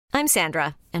I'm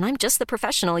Sandra, and I'm just the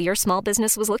professional your small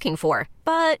business was looking for.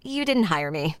 But you didn't hire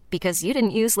me because you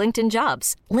didn't use LinkedIn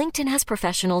Jobs. LinkedIn has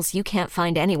professionals you can't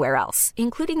find anywhere else,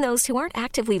 including those who aren't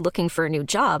actively looking for a new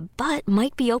job, but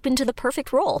might be open to the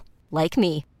perfect role, like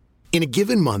me. In a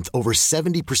given month, over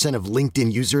 70% of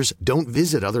LinkedIn users don't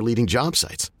visit other leading job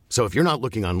sites. So if you're not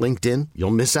looking on LinkedIn,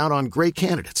 you'll miss out on great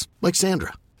candidates like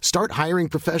Sandra. Start hiring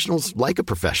professionals like a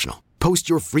professional. Post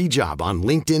your free job on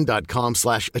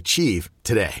linkedin.com/achieve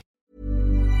today.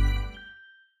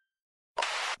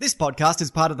 This podcast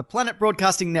is part of the Planet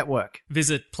Broadcasting Network.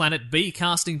 Visit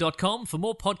planetbcasting.com for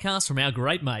more podcasts from our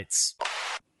great mates.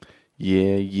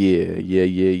 Yeah.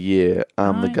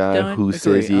 I'm the guy who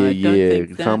says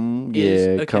come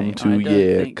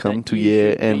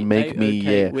to and make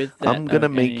me I'm gonna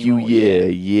make you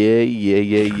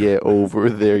over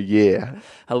there, yeah.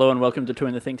 Hello and welcome to Two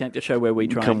in the Think Tank, the show where we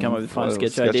try and come up with fun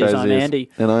sketch ideas. I'm Andy.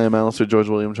 And I am Alistair George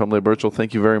William Tremblay Birchall.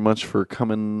 Thank you very much for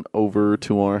coming over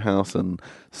to our house and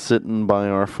sitting by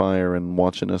our fire and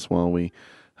watching us while we,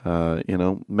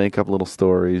 make up little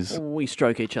stories. We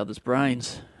stroke each other's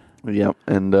brains. Yeah,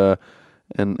 and at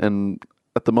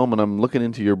the moment I'm looking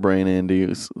into your brain,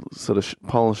 Andy, sort of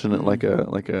polishing it like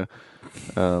a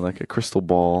crystal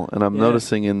ball, and I'm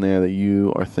noticing in there that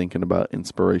you are thinking about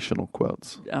inspirational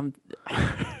quotes.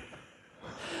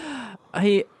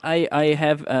 I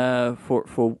have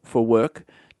for work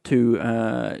to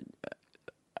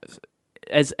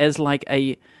as like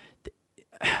a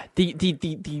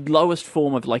the lowest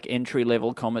form of like entry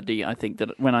level comedy. I think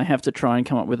that when I have to try and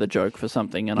come up with a joke for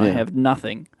something and I have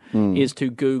nothing, is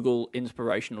to Google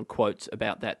inspirational quotes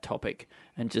about that topic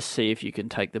and just see if you can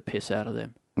take the piss out of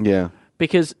them. Yeah.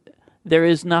 Because there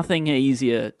is nothing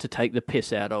easier to take the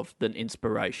piss out of than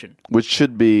inspiration. Which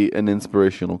should be an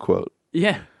inspirational quote.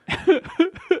 Yeah.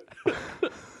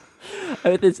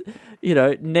 There's,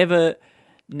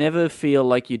 never feel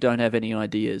like you don't have any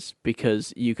ideas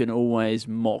because you can always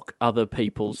mock other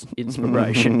people's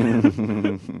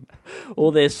inspiration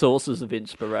or their sources of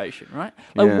inspiration, right?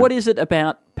 Like, what is it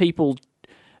about people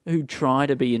who try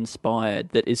to be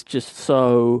inspired that is just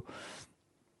so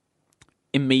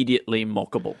immediately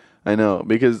mockable? I know,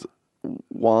 because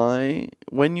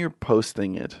when you're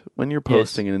posting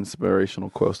an inspirational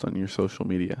quote on your social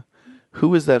media,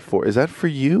 who is that for? Is that for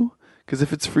you? Because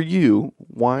if it's for you,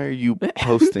 why are you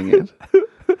posting it?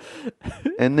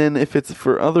 And then if it's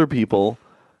for other people,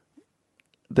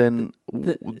 then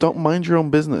don't mind your own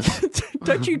business.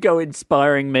 Don't you go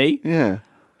inspiring me? Yeah.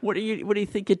 What do you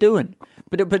think you're doing?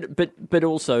 But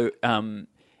also,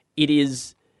 it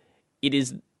is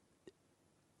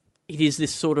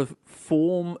this sort of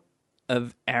form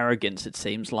of arrogance, it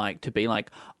seems like, to be like,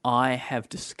 I have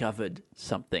discovered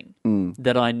something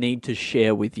that I need to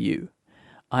share with you.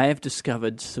 I have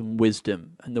discovered some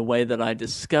wisdom, and the way that I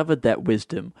discovered that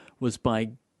wisdom was by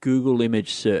Google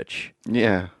image search.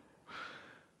 Yeah.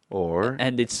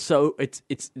 And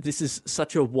this is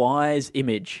such a wise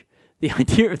image. The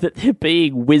idea that there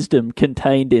being wisdom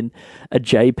contained in a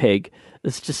JPEG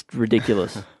is just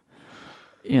ridiculous.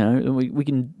 We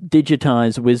can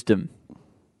digitize wisdom.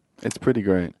 It's pretty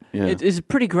great. Yeah. It's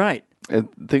pretty great.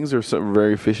 Things are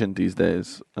very efficient these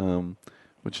days.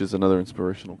 Which is another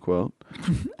inspirational quote.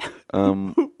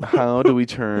 How do we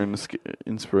turn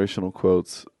inspirational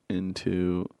quotes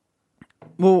into?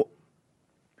 Well,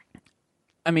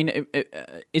 I mean,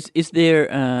 is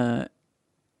there?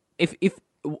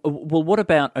 What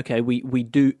about? Okay, we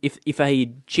do. If a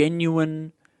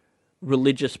genuine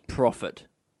religious prophet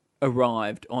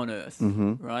arrived on Earth,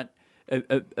 right?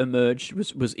 Emerged,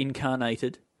 was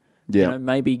incarnated. Yeah.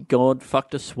 Maybe God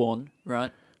fucked a swan,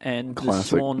 right? And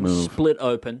classic the swan split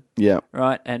open. Yeah.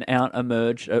 Right, and out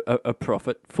emerged a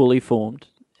prophet, fully formed.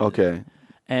 Okay.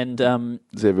 And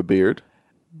does he have a beard?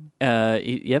 Yep. I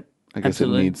guess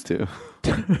absolutely. It needs to.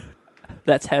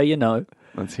 That's how you know.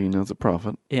 That's how you know it's a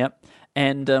prophet. Yep.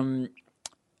 And then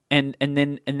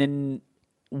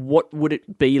what would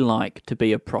it be like to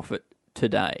be a prophet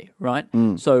today, right?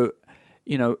 So,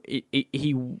 he,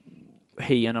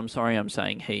 and I'm sorry I'm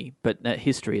saying he, but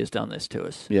history has done this to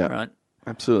us, right?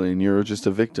 Absolutely, and you're just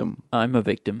a victim. I'm a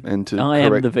victim. And I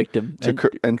am the victim.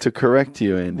 And to correct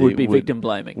you, Andy, would be victim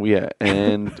blaming. Yeah,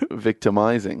 and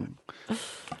victimizing.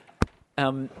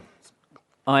 I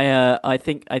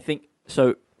think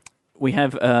so. We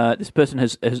have this person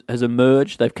has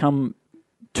emerged. They've come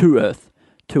to Earth,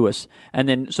 to us, and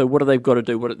then so what do they've got to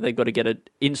do? They've got to get an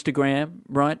Instagram,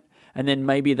 right? And then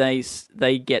maybe they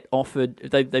get offered,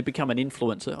 they become an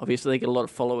influencer. Obviously, they get a lot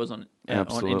of followers on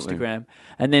Instagram.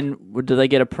 And then do they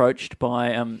get approached by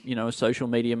a social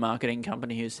media marketing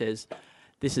company who says,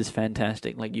 this is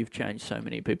fantastic. Like, you've changed so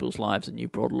many people's lives, and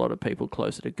you've brought a lot of people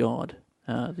closer to God.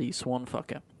 The swan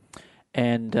fucker,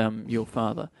 and your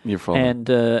father. Your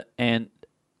father.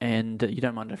 And you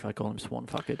don't mind if I call him swan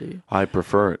fucker, do you? I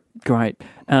prefer it. Great.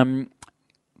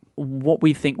 What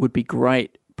we think would be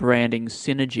great branding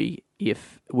synergy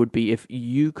would be if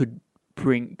you could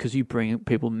because you bring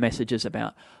people messages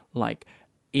about like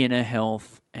inner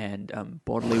health and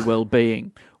bodily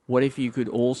well-being. What if you could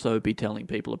also be telling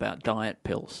people about diet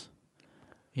pills?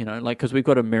 You know, like, because we've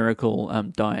got a miracle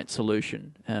diet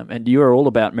solution, and you are all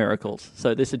about miracles,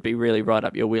 so this would be really right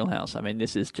up your wheelhouse. I mean,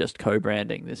 this is just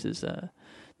co-branding. This is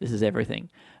everything.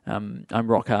 I'm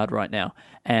rock hard right now,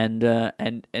 and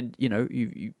you know,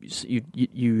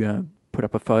 you put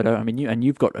up a photo. I mean,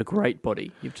 you've got a great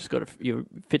body. You've just got your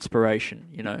fitspiration.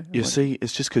 You know, See,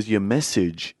 it's just because your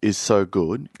message is so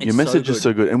good. It's Your message so is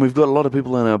so good, and we've got a lot of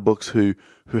people in our books who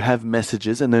have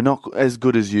messages, and they're not as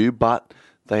good as you, but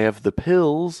they have the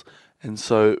pills, and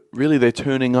so really they're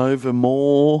turning over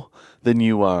more than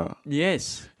you are.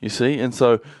 Yes. You see? And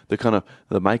so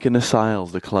they're making the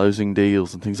sales, they're closing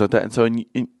deals and things like that. And so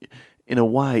in a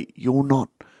way,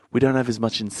 we don't have as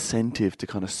much incentive to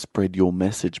kind of spread your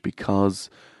message because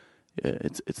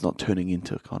it's not turning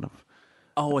into kind of...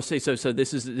 Oh, I see. So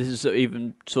this is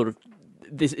even sort of...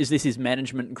 This is his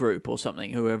management group or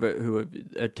something, who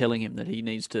are telling him that he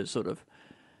needs to sort of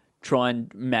try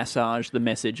and massage the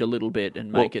message a little bit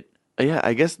and make it. Yeah,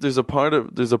 I guess there's a part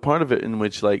of it in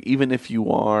which, like, even if you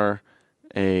are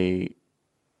a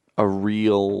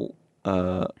real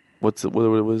what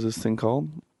was this thing called?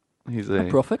 He's a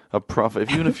prophet. A prophet.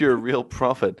 Even if you're a real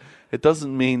prophet, it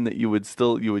doesn't mean that you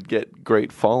would get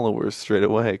great followers straight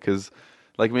away, because,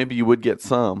 like, maybe you would get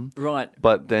some, right?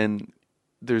 But then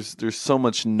there's so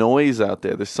much noise out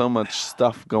there. There's so much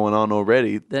stuff going on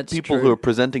already. That's people true. who are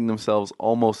presenting themselves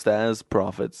almost as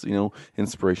prophets, you know,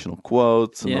 inspirational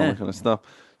quotes and all that kind of stuff.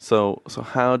 So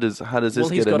how does this get an edge? Well,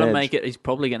 he's got to make it. He's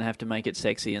probably going to have to make it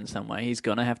sexy in some way. He's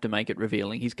going to have to make it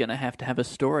revealing. He's going to have a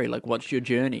story. Like, what's your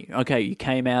journey? Okay, you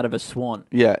came out of a swan.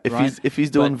 Yeah, right? if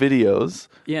he's doing videos,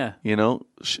 yeah, you know,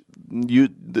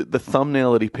 the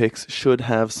thumbnail that he picks should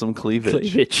have some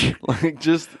cleavage, like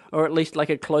just, or at least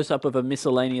like a close up of a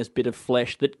miscellaneous bit of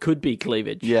flesh that could be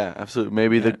cleavage. Yeah, absolutely.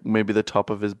 Maybe the top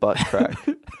of his butt crack.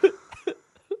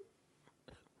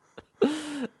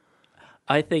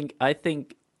 I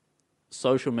think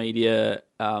social media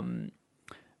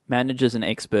managers and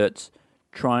experts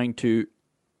trying to,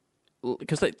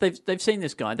 because they've seen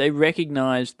this guy, they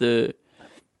recognise the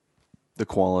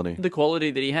quality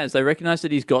that he has. They recognise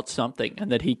that he's got something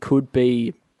and that he could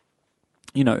be,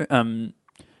 you know,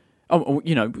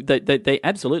 they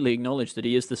absolutely acknowledge that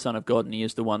he is the Son of God and he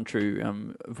is the one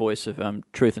true voice of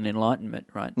truth and enlightenment,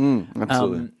 right?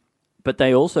 Absolutely. But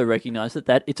they also recognise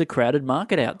that it's a crowded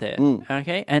market out there,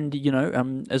 okay? And, you know,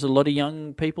 there's a lot of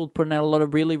young people putting out a lot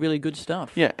of really, really good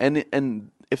stuff. Yeah,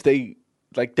 and if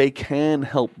they can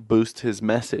help boost his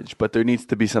message, but there needs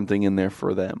to be something in there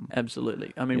for them.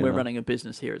 Absolutely. I mean, we're running a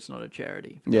business here. It's not a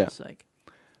charity, for God's sake.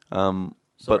 Sorry,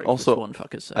 but also, for swan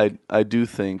fuckers' sake. I do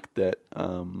think that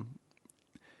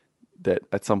that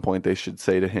at some point they should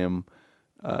say to him,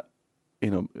 you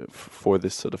know, for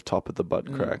this sort of top of the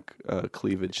butt crack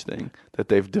cleavage thing, that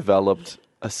they've developed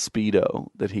a Speedo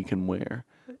that he can wear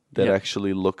that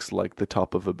actually looks like the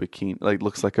top of a bikini, like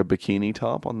looks like a bikini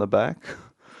top on the back,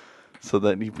 so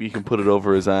that he can put it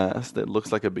over his ass. That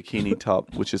looks like a bikini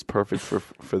top, which is perfect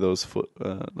for those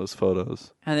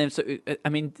photos. And then, so I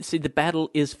mean, see, the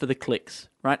battle is for the clicks,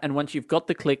 right? And once you've got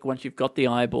the click, once you've got the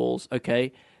eyeballs,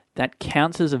 okay, that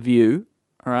counts as a view.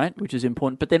 All right, which is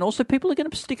important. But then also people are going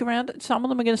to stick around. Some of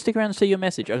them are going to stick around and see your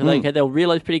message. Okay, they'll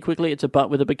realise pretty quickly it's a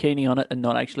butt with a bikini on it and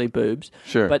not actually boobs.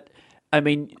 Sure. But, I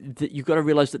mean, you've got to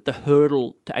realise that the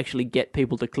hurdle to actually get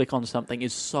people to click on something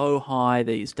is so high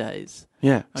these days.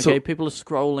 Yeah. Okay, people are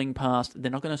scrolling past.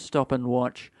 They're not going to stop and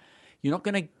watch. You're not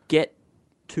going to get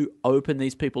to open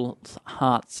these people's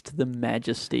hearts to the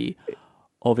majesty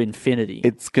of infinity.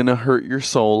 It's going to hurt your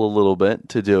soul a little bit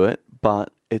to do it,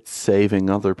 but it's saving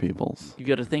other people's. You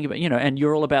got to think about, you know, and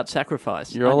you're all about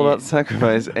sacrifice. You're all about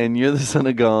sacrifice, and you're the Son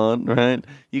of God, right?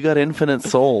 You got infinite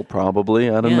soul, probably.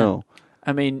 I don't know.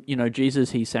 I mean, you know,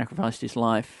 Jesus, he sacrificed his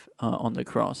life on the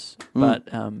cross, but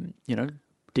you know,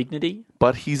 dignity.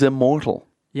 But he's immortal.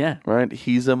 Yeah. Right.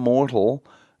 He's immortal,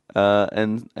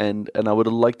 and I would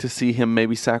like to see him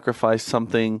maybe sacrifice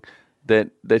something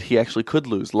that he actually could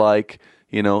lose, like,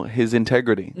 you know, his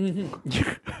integrity.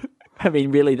 Mm-hmm. I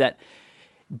mean, really, that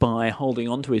by holding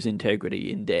on to his integrity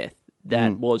in death,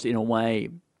 that was, in a way,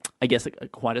 I guess,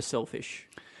 quite a selfish.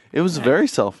 It was very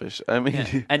selfish. I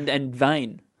mean, and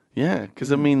vain. Yeah,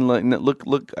 because I mean, like,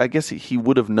 look. I guess he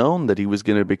would have known that he was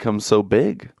going to become so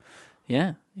big.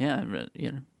 Yeah. You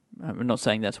know, I'm not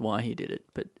saying that's why he did it,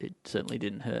 but it certainly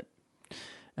didn't hurt.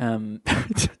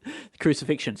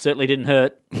 Crucifixion certainly didn't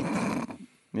hurt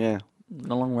Yeah. in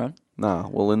the long run. Nah.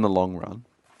 Well, in the long run,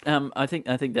 I think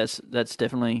that's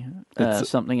definitely It's-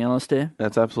 something, Alistair.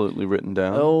 that's absolutely written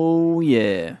down. Oh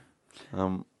yeah.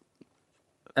 Um,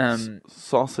 Um.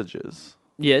 sausages,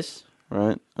 Yes.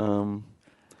 right?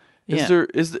 Yeah.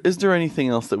 Is there anything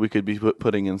else that we could be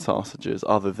putting in sausages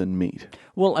other than meat?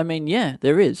 Well, I mean, yeah,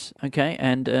 there is. Okay,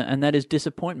 and that is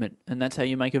disappointment, and that's how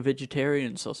you make a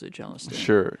vegetarian sausage,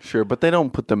 Alistair. Sure, but they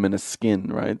don't put them in a skin,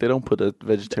 right? They don't put a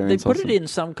vegetarian They put sausage. it in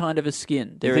some kind of a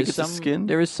skin. There think is it's a some skin?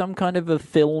 There is some kind of a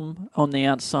film on the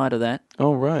outside of that.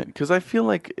 Oh, right. Because I feel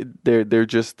like they're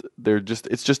just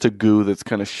it's just a goo that's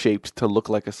kind of shaped to look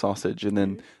like a sausage, and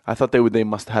then I thought they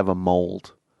must have a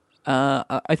mold.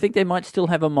 I think they might still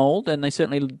have a mold, and they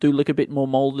certainly do look a bit more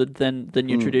molded than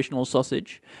your traditional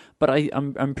sausage. But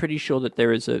I'm pretty sure that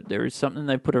there is something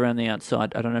they put around the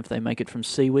outside. I don't know if they make it from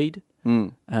seaweed.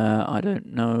 I don't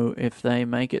know if they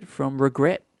make it from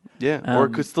regret. Yeah, or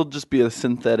it could still just be a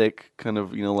synthetic kind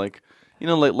of like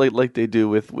they do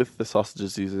with the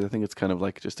sausages these days. I think it's kind of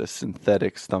like just a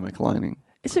synthetic stomach lining.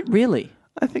 Is it really?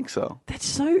 I think so. That's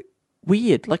so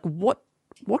weird. Like, what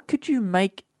could you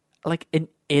make like an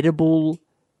edible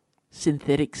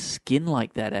synthetic skin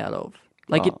like that out of?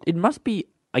 Like, it must be,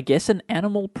 I guess, an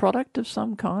animal product of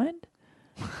some kind,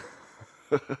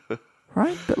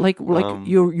 right? But like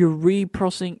you're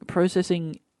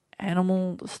processing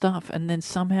animal stuff and then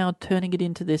somehow turning it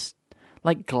into this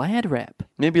like Glad wrap.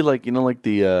 Maybe like like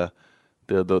the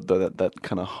that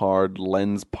kind of hard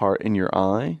lens part in your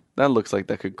eye. That looks like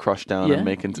that could crush down and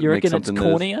make into you reckon something. it's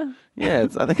cornea? I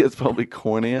think it's probably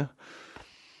cornea.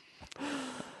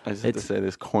 I just have to say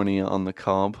there's cornea on the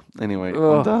cob. Anyway,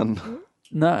 I'm done.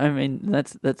 No, I mean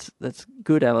that's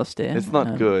good, Alistair. It's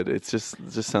not good. It just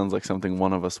sounds like something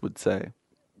one of us would say.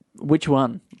 Which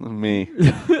one? Me.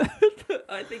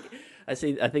 I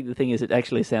think the thing is, it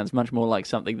actually sounds much more like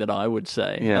something that I would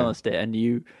say, Alistair, and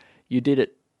you did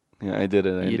it. Yeah, I did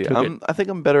it, Andy. took it. I think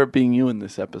I'm better at being you in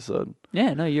this episode.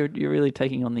 Yeah, no, you're really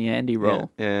taking on the Andy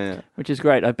role. Yeah. Which is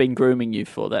great. I've been grooming you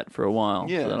for that for a while,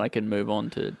 Yeah. so that I can move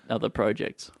on to other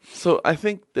projects. So I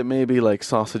think that maybe like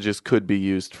sausages could be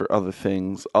used for other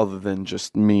things other than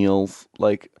just meals.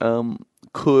 Like,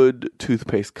 could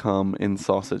toothpaste come in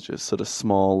sausages, sort of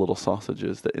small little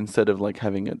sausages that instead of like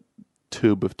having a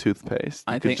tube of toothpaste,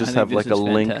 you could just have like a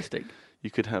link. Fantastic. You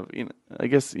could have, I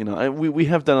guess, we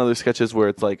have done other sketches where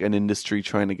it's like an industry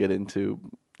trying to get into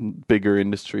bigger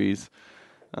industries.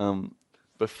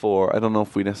 Before, I don't know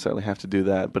if we necessarily have to do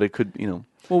that, but it could,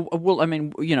 Well, I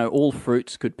mean, all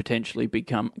fruits could potentially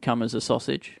come as a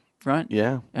sausage, right?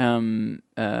 Yeah.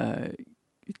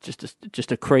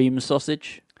 Just a cream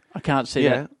sausage. I can't see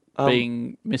that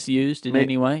being misused in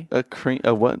any way.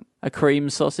 A what? A cream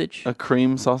sausage. A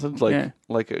cream sausage,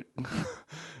 like a.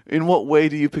 In what way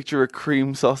do you picture a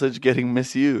cream sausage getting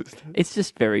misused? It's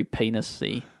just very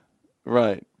penis-y.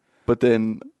 Right, but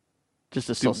then just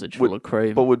a sausage full of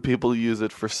cream. But would people use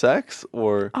it for sex,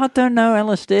 or I don't know,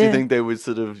 Alistair. do you think they would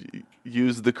sort of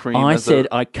use the cream? I said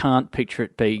I can't picture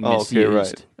it being misused. Okay,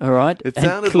 right. All right. It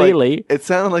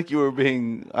sounded like you were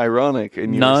being ironic,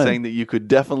 and you were saying that you could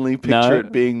definitely picture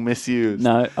it being misused.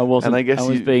 No, I wasn't. And I guess I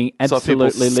was being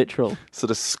absolutely literal. Sort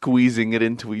of squeezing it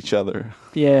into each other.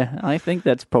 Yeah, I think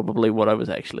that's probably what I was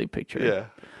actually picturing. Yeah.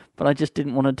 But I just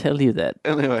didn't want to tell you that.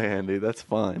 Anyway, Andy, that's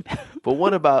fine. But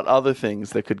what about other things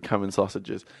that could come in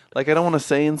sausages? Like, I don't want to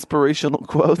say inspirational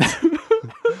quotes.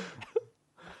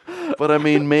 But I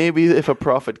mean, maybe if a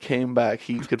prophet came back,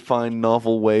 he could find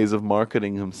novel ways of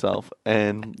marketing himself.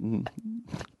 And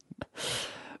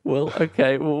well,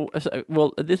 okay. Well,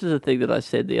 this is a thing that I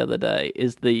said the other day: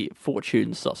 is the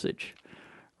fortune sausage,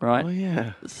 right? Oh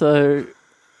yeah. So,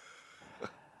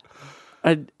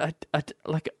 I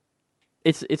like.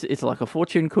 It's like a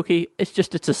fortune cookie.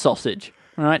 It's a sausage,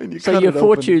 right? So your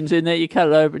fortune's in there. You cut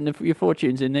it open. Your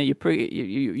fortune's in there. You cook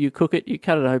it. You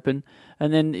cut it open,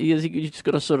 and then you just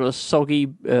got a sort of soggy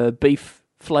beef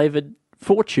flavored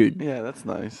fortune. Yeah, that's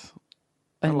nice.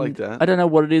 And I like that. I don't know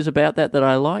what it is about that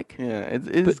I like. Yeah, it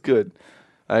is good.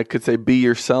 I could say be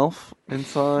yourself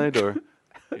inside, or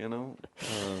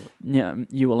yeah,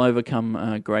 you will overcome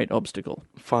a great obstacle.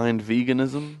 Find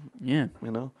veganism. Yeah,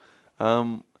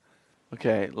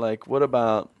 Okay, like what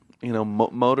about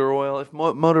motor oil? If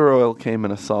motor oil came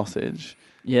in a sausage,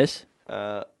 yes,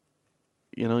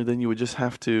 then you would just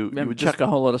have to you would chuck just a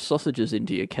whole lot of sausages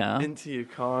into your car. into your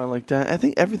car like that. I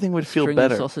think everything would feel String of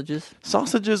better. sausages.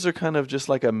 Sausages are kind of just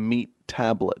like a meat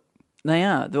tablet. They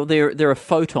are. They're a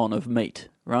photon of meat,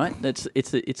 right?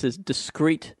 It's a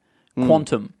discrete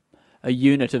quantum, a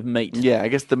unit of meat. Yeah, I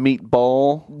guess the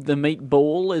meatball. The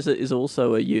meatball is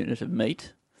also a unit of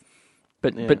meat.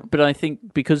 But I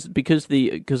think because a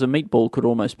meatball could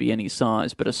almost be any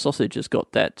size, but a sausage has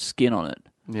got that skin on it.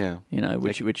 Yeah.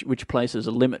 Which places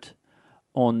a limit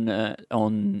on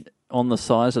the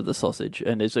size of the sausage,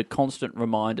 and is a constant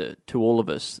reminder to all of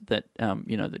us that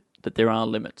that there are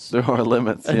limits. There are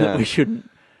limits, and yeah. that we shouldn't.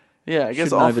 Yeah, I guess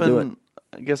shouldn't overdo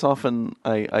it. often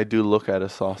I do look at a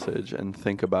sausage and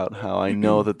think about how I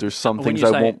know that there's some When things you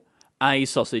I say won't. a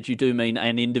sausage, you do mean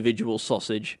an individual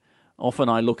sausage. Often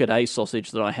I look at a sausage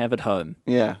that I have at home.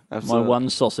 Yeah, absolutely. My one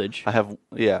sausage. I have.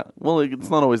 Yeah. Well, it's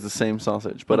not always the same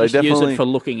sausage, but I I just definitely use it for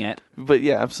looking at. But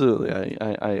yeah, absolutely.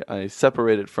 I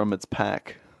separate it from its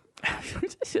pack.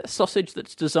 A sausage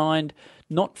that's designed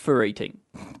not for eating,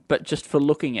 but just for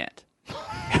looking at.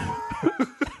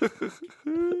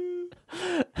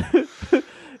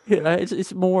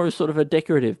 It's more sort of a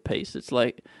decorative piece. It's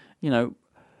like,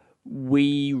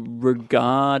 we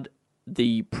regard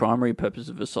the primary purpose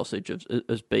of a sausage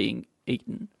as being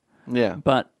eaten, Yeah.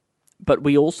 but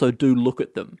we also do look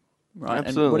at them, right?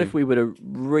 Absolutely. And what if we were to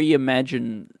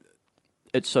reimagine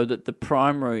it so that the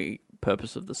primary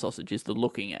purpose of the sausage is the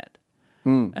looking at,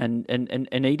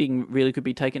 and eating really could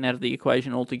be taken out of the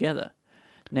equation altogether?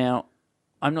 Now,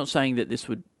 I'm not saying that this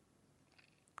would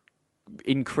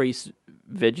increase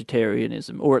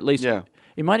vegetarianism, or at least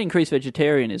it might increase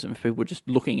vegetarianism if people were just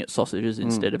looking at sausages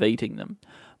instead of eating them.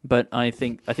 But I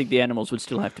think the animals would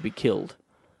still have to be killed.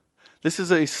 This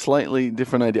is a slightly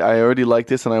different idea. I already like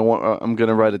this, and I'm going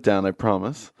to write it down. I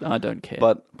promise. I don't care.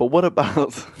 But what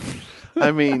about?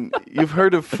 I mean, you've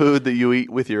heard of food that you eat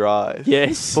with your eyes.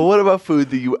 Yes. But what about food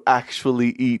that you actually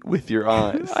eat with your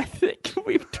eyes? I think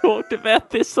we've talked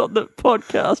about this on the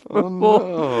podcast before.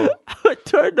 Oh, no. I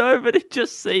don't know, but it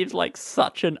just seems like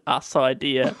such an us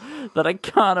idea that I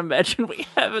can't imagine we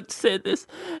haven't said this.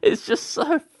 It's just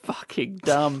so fucking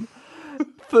dumb.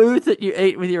 Food that you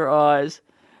eat with your eyes.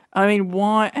 I mean,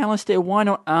 why, Alistair? Why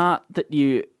not art that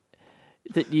you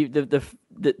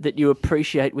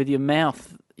appreciate with your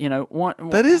mouth? Why?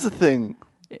 That is a thing.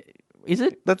 Is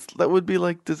it? That would be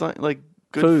like design, like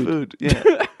good food.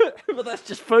 Yeah. Well, that's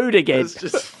just food again. It's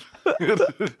just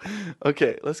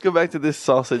okay. Let's go back to this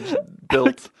sausage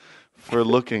built for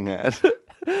looking at.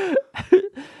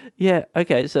 Yeah.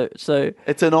 Okay. So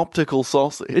It's an optical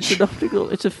sausage.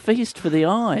 It's a feast for the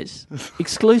eyes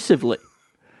exclusively,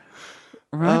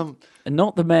 right? And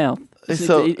not the mouth.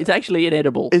 It's actually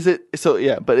inedible. Is it? So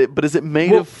yeah, but is it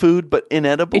made of food but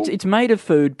inedible? It's made of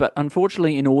food, but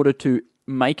unfortunately, in order to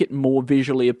make it more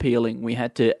visually appealing, we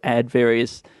had to add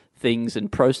various things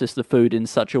and process the food in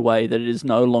such a way that it is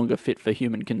no longer fit for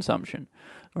human consumption.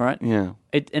 All right. Yeah.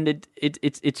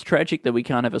 It's tragic that we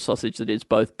can't have a sausage that is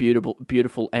both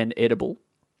beautiful and edible,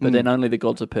 but then only the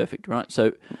gods are perfect, right?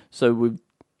 So we've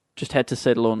just had to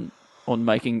settle on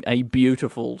making a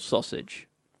beautiful sausage.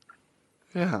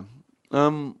 Yeah.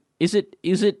 Is it?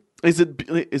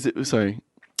 Sorry.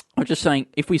 I'm just saying,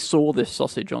 if we saw this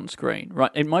sausage on screen,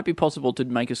 right, it might be possible to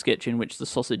make a sketch in which the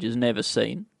sausage is never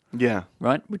seen. Yeah.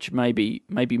 Right, which may be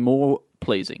more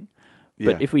pleasing.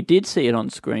 Yeah. But if we did see it on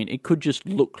screen, it could just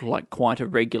look like quite a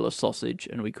regular sausage,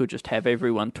 and we could just have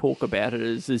everyone talk about it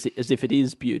as if it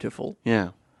is beautiful. Yeah.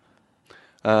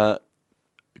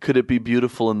 Could it be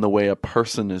beautiful in the way a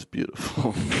person is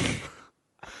beautiful?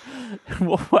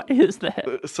 What is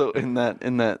that? So in that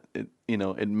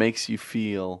it makes you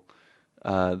feel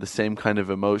the same kind of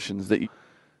emotions that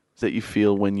you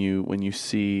feel when you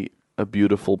see a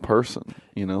beautiful person,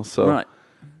 So right.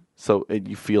 So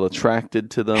you feel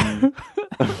attracted to them,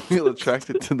 feel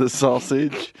attracted to the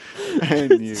sausage,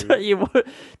 and you. So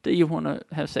do you want to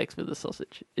have sex with the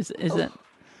sausage? Is that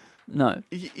no?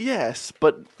 Yes,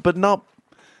 but not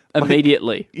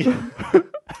immediately.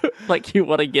 Like you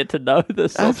want to get to know the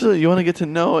sausage. Absolutely, you want to get to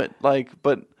know it,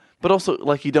 but also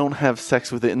like you don't have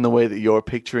sex with it in the way that you're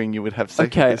picturing you would have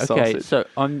sex with the sausage. Okay, so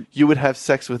you would have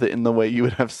sex with it in the way you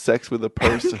would have sex with a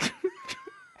person.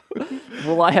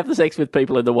 Will I have the sex with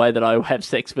people in the way that I have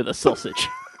sex with a sausage?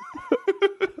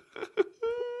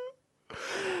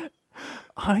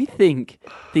 I think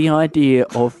the idea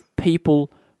of people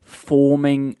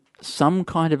forming some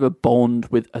kind of a bond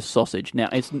with a sausage. Now,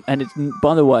 it's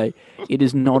by the way, it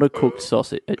is not a cooked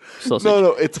sausage.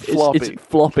 No, it's floppy. It's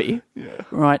floppy,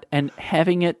 right? And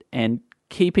having it and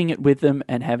keeping it with them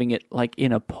and having it like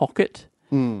in a pocket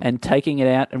and taking it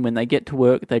out, and when they get to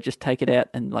work, they just take it out,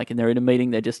 and like, and they're in a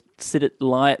meeting, they just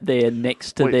lie it there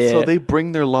next to their... So they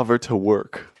bring their lover to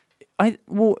work?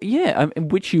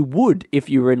 Which you would if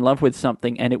you were in love with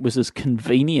something and it was as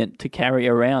convenient to carry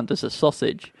around as a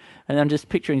sausage. And I'm just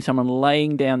picturing someone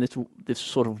laying down this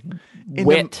sort of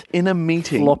in a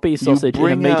meeting, floppy sausage. You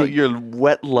bring in a meeting, out your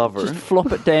wet lover. Just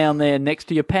flop it down there next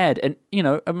to your pad, and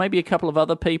maybe a couple of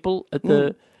other people at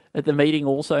the meeting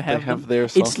also have their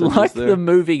sausages. It's like there. the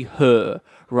movie Her,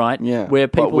 right? Yeah, where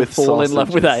people fall in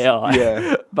love with AI.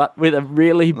 Yeah, but with a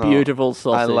really beautiful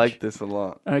sausage. I like this a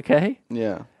lot. Okay.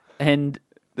 Yeah. And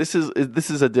this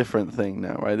is a different thing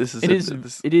now, right?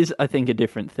 It is, I think, a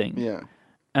different thing. Yeah.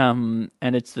 And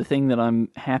it's the thing that I'm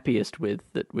happiest with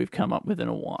that we've come up with in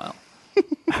a while.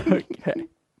 Okay.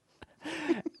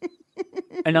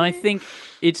 And I think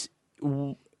it's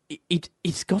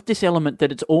got this element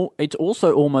that it's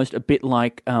also almost a bit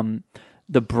like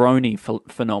the brony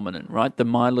phenomenon, right? The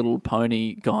My Little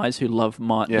Pony guys who love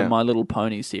the My Little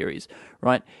Pony series,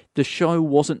 right? The show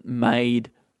wasn't made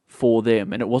for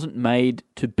them, and it wasn't made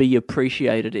to be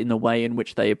appreciated in the way in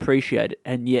which they appreciate it,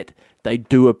 and yet they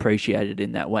do appreciate it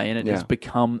in that way, and it has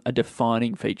become a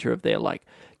defining feature of their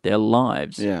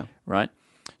lives. Yeah. Right?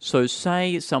 So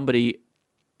say somebody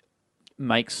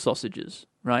makes sausages,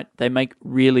 right? They make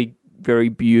really very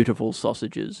beautiful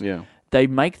sausages. Yeah. They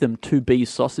make them to be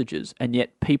sausages, and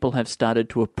yet people have started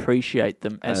to appreciate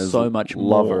them as so much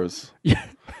lovers. More.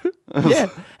 Yeah,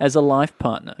 as a life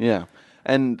partner. Yeah.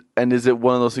 And is it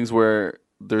one of those things where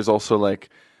there's also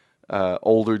like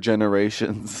older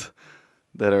generations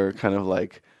that are kind of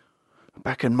like,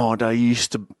 back in my day, you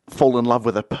used to fall in love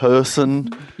with a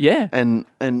person. Yeah. And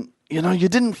you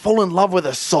didn't fall in love with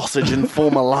a sausage and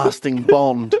form a lasting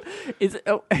bond.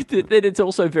 Then it's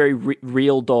also very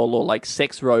real doll or like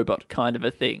sex robot kind of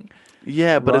a thing.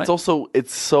 Yeah, but right?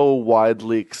 it's so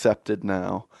widely accepted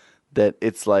now that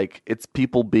it's like it's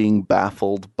people being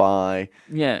baffled by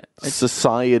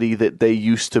society that they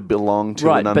used to belong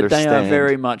to and understand. But they are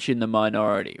very much in the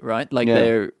minority, right? Like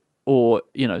they're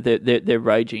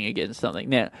raging against something.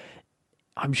 Now,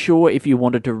 I'm sure if you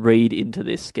wanted to read into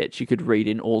this sketch, you could read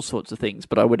in all sorts of things,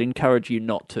 but I would encourage you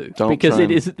not to. Because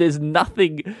there's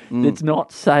nothing that's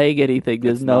not saying anything.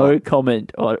 There's no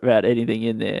comment about anything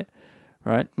in there,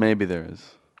 right? Maybe there is.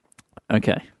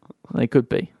 Okay. They could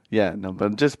be. Yeah, no,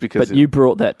 but just because... But you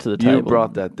brought that to the table. You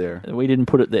brought that there. We didn't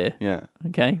put it there. Yeah.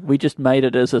 Okay? We just made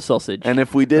it as a sausage. And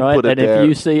if we did put it there... And if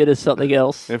you see it as something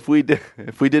else... If we did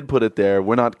put it there,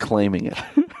 we're not claiming it.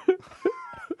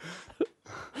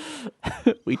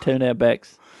 We turn our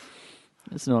backs.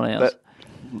 It's not ours.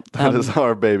 That is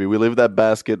our baby. We leave that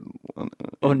basket...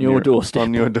 on your doorstep.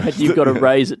 On your doorstep. And you've got to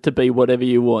raise it to be whatever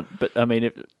you want. But, I mean,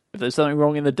 if there's something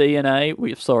wrong in the DNA,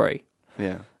 we're sorry.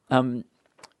 Yeah.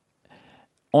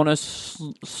 On a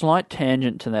slight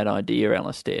tangent to that idea,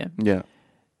 Alistair. Yeah.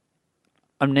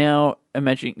 I'm now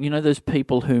imagining, those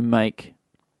people who make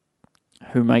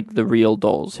the real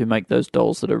dolls, who make those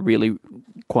dolls that are really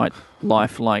quite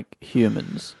lifelike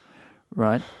humans,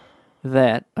 right?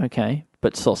 But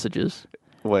sausages.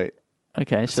 Wait.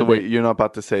 Okay, so wait, you're not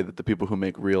about to say that the people who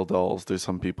make real dolls, there's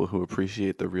some people who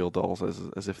appreciate the real dolls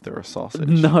as if they're a sausage?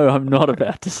 No, I'm not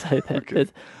about to say that. Okay.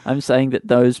 I'm saying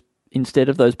that instead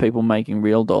of those people making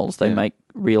real dolls, they make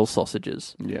real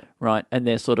sausages. Yeah. Right? And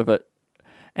they're sort of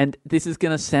and this is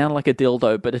going to sound like a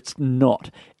dildo, but it's not.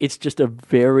 It's just a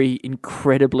very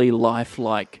incredibly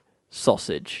lifelike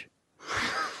sausage.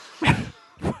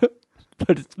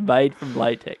 But it's made from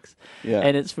latex. Yeah.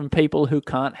 And it's from people who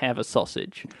can't have a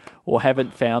sausage or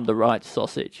haven't found the right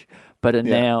sausage, but are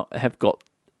now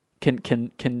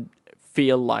can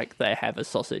feel like they have a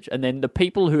sausage. And then the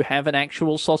people who have an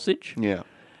actual sausage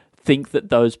think that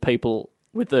those people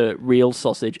with the real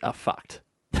sausage are fucked.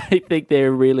 They think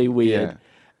they're really weird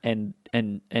and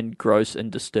gross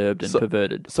and disturbed and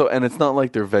perverted. So, and it's not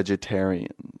like they're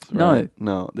vegetarians, right?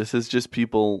 No. This is just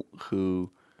people who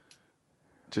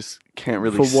just can't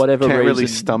really, for whatever reason, really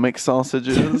stomach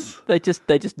sausages. They just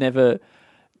never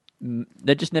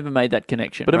made that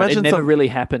connection. But right? It never really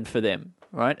happened for them,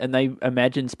 right? And they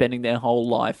imagine spending their whole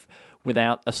life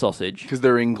without a sausage because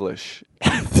they're English.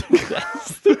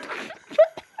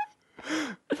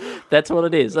 That's what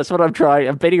it is. That's what I'm trying.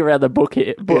 I'm beating around the bush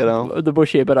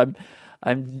here, but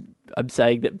I'm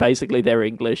saying that basically they're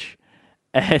English,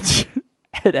 and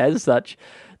as such,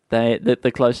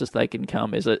 the closest they can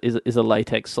come is a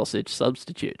latex sausage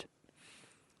substitute.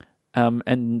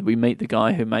 And we meet the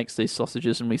guy who makes these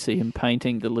sausages, and we see him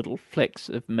painting the little flecks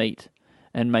of meat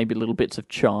and maybe little bits of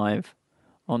chive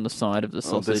on the side of the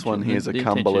sausage. This one here's a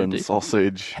Cumberland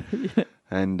sausage.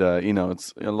 And,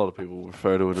 it's a lot of people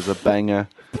refer to it as a banger.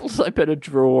 Pulls open a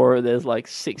drawer, there's like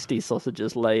 60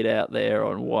 sausages laid out there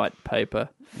on white paper,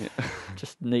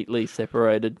 just neatly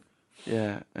separated.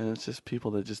 Yeah, and it's just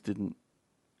people that just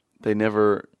they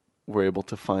never were able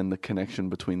to find the connection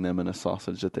between them and a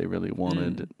sausage that they really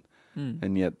wanted.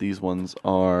 And yet these ones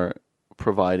are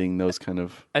providing those kind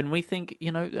of... And we think,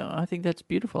 I think that's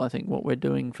beautiful. I think what we're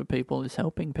doing for people is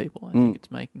helping people. I think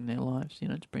it's making their lives,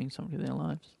 it's bringing something to their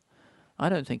lives. I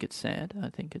don't think it's sad. I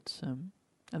think it's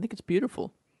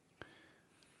beautiful.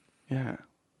 Yeah.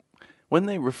 When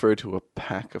they refer to a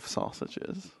pack of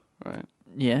sausages, right?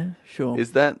 Yeah, sure.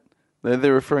 Are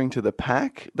they referring to the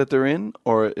pack that they're in,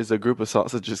 or is a group of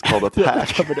sausages called a pack?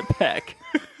 Covered a pack.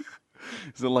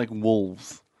 Is it like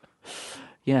wolves?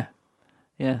 Yeah.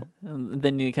 Yeah. And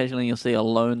then occasionally you'll see a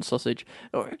lone sausage.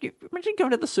 Or imagine going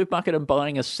to the supermarket and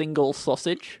buying a single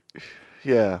sausage.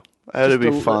 Yeah. That'd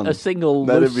be fun. A single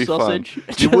loose sausage.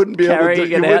 Fun. You wouldn't be able to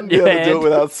do it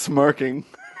without smirking.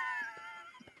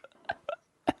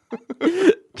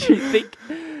 Do you think?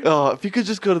 Oh, if you could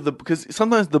just go to because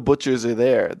sometimes the butchers are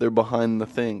there. They're behind the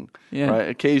thing, right?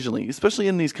 Occasionally, especially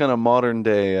in these kind of modern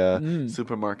day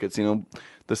supermarkets,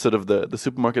 the sort of the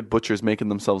supermarket butchers making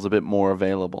themselves a bit more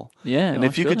available. Yeah. And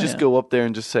if you could just go up there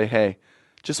and just say, hey,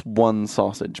 just one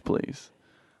sausage, please.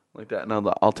 Like that. And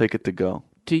I'll take it to go.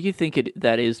 Do you think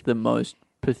that is the most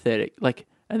pathetic?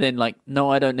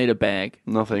 No, I don't need a bag.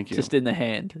 No, thank you. Just in the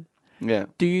hand. Yeah.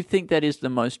 Do you think that is the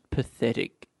most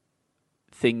pathetic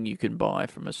thing you can buy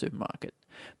from a supermarket?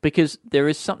 Because there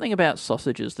is something about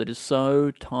sausages that is so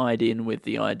tied in with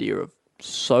the idea of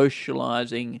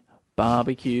socializing,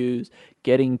 barbecues,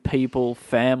 getting people,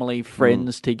 family,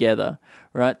 friends together,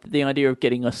 right? The idea of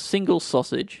getting a single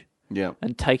sausage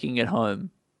and taking it home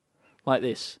like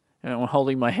this. And I'm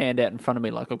holding my hand out in front of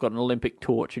me like I've got an Olympic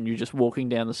torch, and you're just walking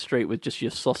down the street with just your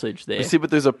sausage there.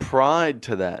 But there's a pride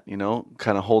to that,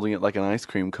 kind of holding it like an ice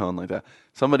cream cone like that.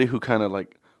 Somebody who kind of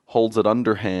like holds it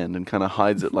underhand and kind of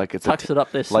hides it like it's tucks it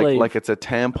up their sleeve, like it's a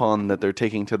tampon that they're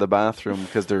taking to the bathroom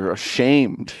because they're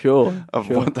ashamed of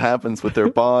what happens with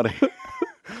their body.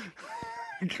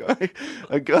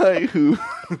 A guy who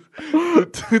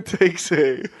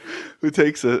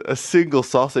takes a single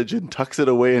sausage and tucks it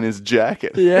away in his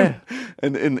jacket,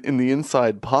 and in the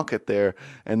inside pocket there,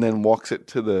 and then walks it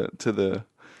to the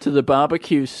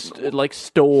barbecue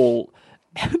stall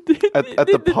at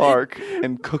the park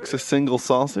and cooks a single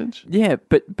sausage. Yeah,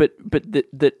 but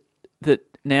that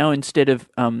now instead of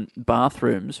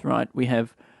bathrooms, right, we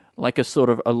have like a sort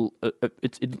of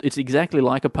it's exactly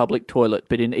like a public toilet,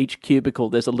 but in each cubicle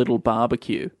there's a little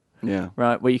barbecue. Yeah.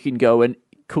 Right, where you can go and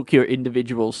cook your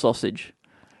individual sausage.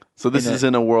 So this is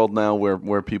in a world now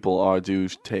where people do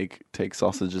take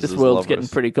sausages as lovers. This world's getting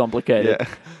pretty complicated. Yeah.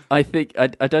 I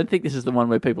don't think this is the one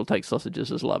where people take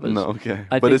sausages as lovers. No, okay.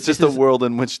 But it's just a world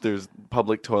in which there's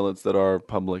public toilets that are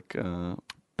public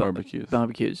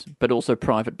barbecues, but also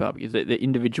private barbecues. The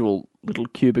individual little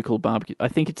cubicle barbecue. I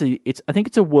think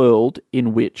it's a world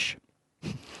in which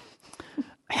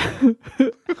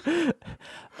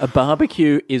a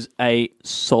barbecue is a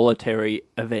solitary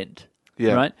event.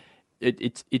 Yeah. Right.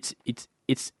 It's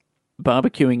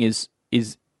barbecuing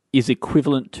is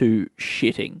equivalent to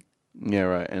shitting. Yeah,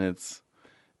 right. And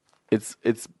it's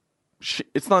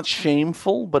not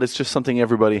shameful, but it's just something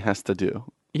everybody has to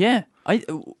do. Yeah. I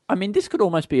mean, this could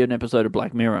almost be an episode of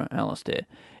Black Mirror, Alistair.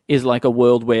 Is like a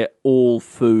world where all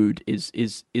food is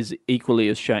equally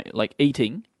as like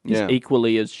eating is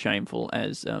equally as shameful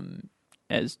as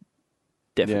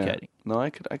defecating. Yeah. No,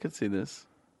 I could see this.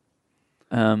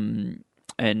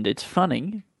 And it's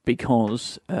funny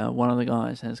because one of the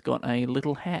guys has got a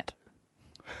little hat.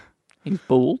 He's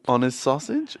bald. On his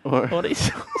sausage? Or on his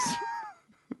sausage.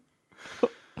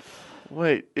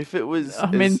 Wait, if it was...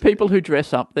 I mean, people who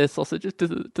dress up their sausages,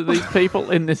 to these people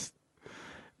in this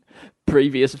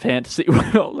previous fantasy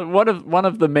world, one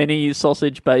of the many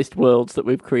sausage-based worlds that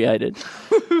we've created,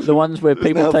 the ones where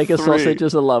people take 3. a sausage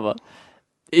as a lover,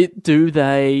 do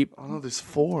they... Oh, no, there's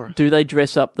 4. Do they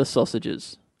dress up the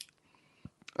sausages?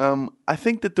 I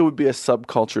think that there would be a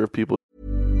subculture of people.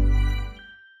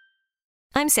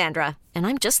 I'm Sandra, and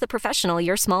I'm just the professional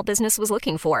your small business was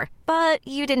looking for. But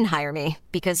you didn't hire me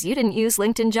because you didn't use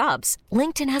LinkedIn Jobs.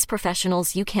 LinkedIn has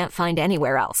professionals you can't find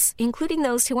anywhere else, including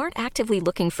those who aren't actively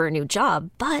looking for a new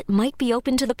job, but might be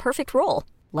open to the perfect role,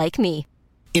 like me.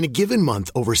 In a given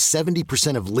month, over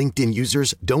 70% of LinkedIn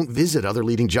users don't visit other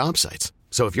leading job sites.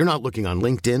 So if you're not looking on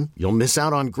LinkedIn, you'll miss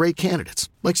out on great candidates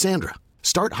like Sandra.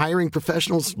 Start hiring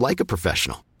professionals like a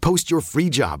professional. Post your free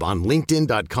job on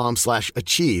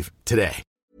linkedin.com/achieve today.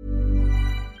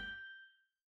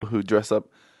 Who dress up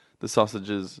the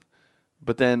sausages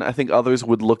But then I think others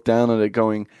would look down at it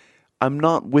going, I'm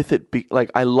not with it,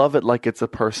 I love it like it's a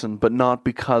person, but not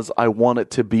because I want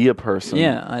it to be a person.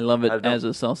 Yeah, I love it as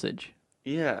a sausage.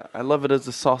 Yeah, I love it as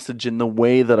a sausage in the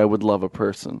way that I would love a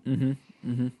person.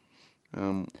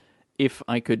 If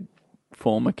I could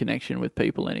form a connection with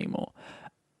people anymore.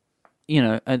 You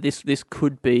know, this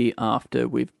could be after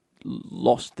we've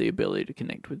lost the ability to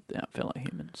connect with our fellow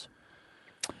humans.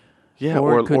 Yeah,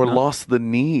 Or it or could not. lost the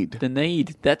need. The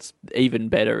need, that's even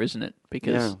better, isn't it?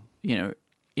 Because, you know,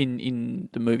 in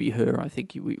the movie Her, I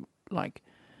think it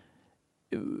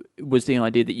was the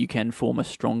idea that you can form a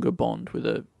stronger bond with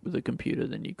a computer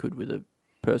than you could with a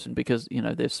person because, you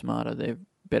know, they're smarter, they're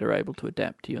better able to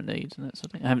adapt to your needs and that sort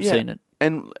of thing. I haven't seen it.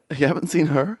 And you haven't seen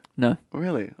Her? No.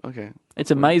 Really? Okay.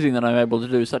 It's amazing that I'm able to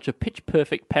do such a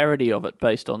pitch-perfect parody of it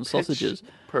based on sausages.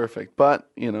 Perfect. But,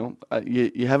 you know,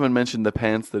 you haven't mentioned the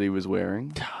pants that he was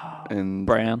wearing. And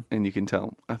Brown. And you can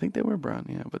tell. I think they were brown,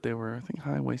 yeah, but they were, I think,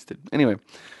 high-waisted. Anyway.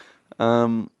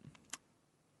 What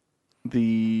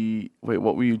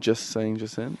were you just saying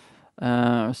just then?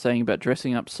 I was saying about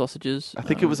dressing up sausages. I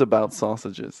think it was about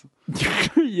sausages.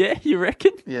 Yeah, you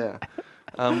reckon? Yeah.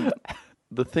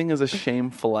 The thing is a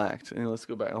shameful act. And let's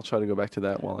go back. I'll try to go back to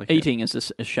that while I can. Eating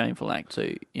is a shameful act,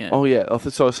 so yeah. Oh, yeah.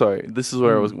 So sorry. This is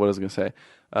what I was going to say.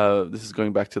 This is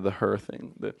going back to the Her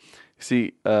thing.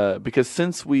 Because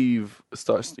since we've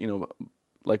started, you know,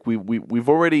 like we've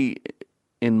already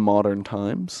in modern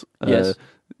times Yes.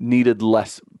 needed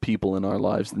less people in our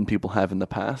lives than people have in the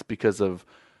past because of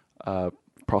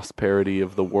prosperity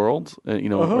of the world, you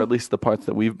know, or at least the parts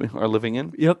that are living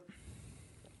in. Yep.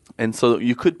 And so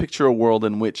you could picture a world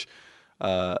in which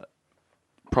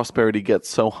prosperity gets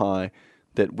so high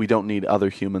that we don't need other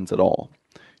humans at all.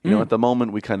 You know, at the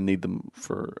moment we kind of need them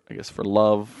for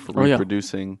love, for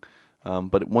reproducing.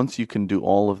 But once you can do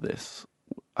all of this,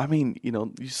 I mean, you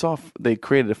know, you saw they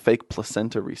created a fake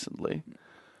placenta recently.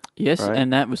 Yes, right?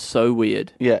 and that was so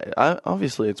weird. Yeah,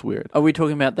 obviously it's weird. Are we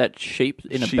talking about that sheep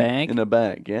in a bag? In a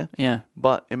bag, yeah. Yeah.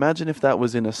 But imagine if that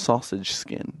was in a sausage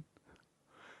skin,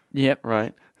 Yep.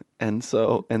 right? And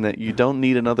that you don't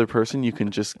need another person. You can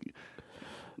just,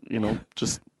 you know,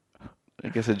 I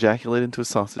guess ejaculate into a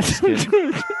sausage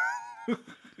skin.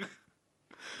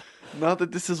 Not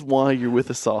that this is why you're with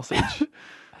a sausage.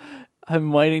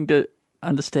 I'm waiting to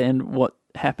understand what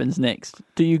happens next.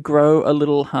 Do you grow a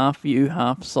little half you,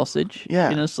 half sausage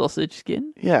in a sausage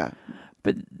skin? Yeah.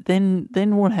 But then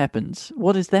what happens?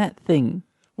 What is that thing?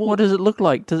 What does it look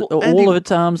like? Does all Andy, of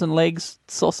its arms and legs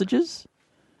sausages?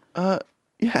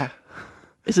 Yeah.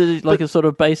 Is it like a sort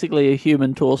of basically a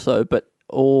human torso, but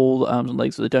all the arms and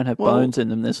legs, so they don't have bones in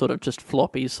them? They're sort of just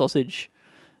floppy sausage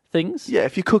things? Yeah,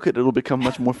 if you cook it, it'll become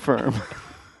much more firm.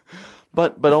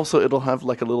 But also it'll have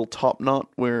like a little top knot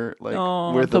where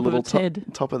the little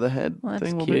top of the head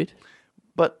thing will be.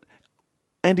 But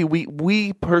Andy,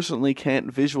 we personally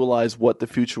can't visualize what the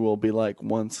future will be like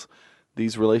once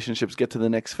these relationships get to the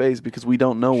next phase because we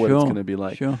don't know what it's going to be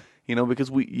like. Sure. You know, because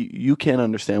you can't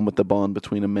understand what the bond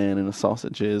between a man and a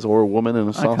sausage is, or a woman and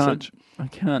a sausage. I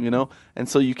can't. You know, and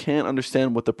so you can't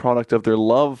understand what the product of their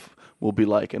love will be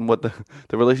like, and what the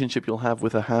relationship you'll have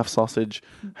with a half sausage,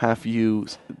 half you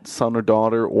son or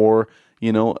daughter, or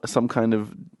you know, some kind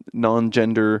of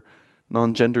non-gendered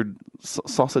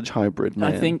sausage hybrid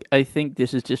man. I think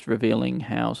this is just revealing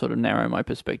how sort of narrow my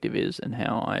perspective is, and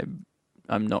how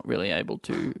I'm not really able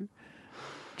to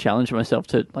challenge myself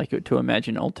to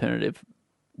imagine alternative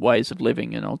ways of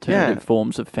living and alternative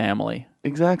forms of family.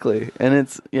 Exactly,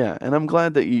 and and I'm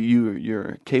glad that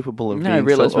you're capable of. I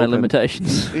realize my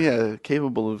limitations. Yeah,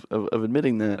 capable of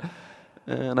admitting that,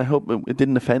 and I hope it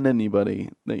didn't offend anybody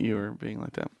that you were being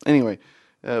like that. Anyway,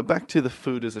 back to the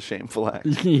food as a shameful act.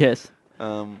 Yes.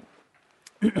 Now,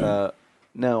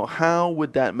 how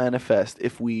would that manifest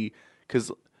if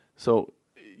so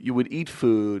you would eat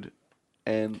food,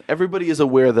 and everybody is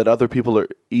aware that other people are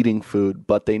eating food,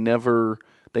 but they never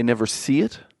see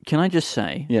it. Can I just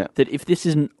say that if this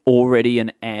isn't already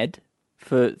an ad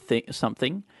for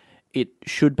something, it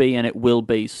should be and it will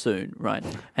be soon, right?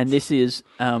 And this is,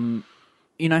 you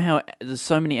know how there's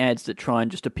so many ads that try and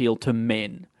just appeal to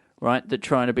men, right? That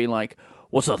trying to be like,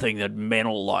 what's the thing that men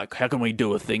will like? How can we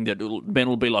do a thing that men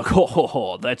will be like,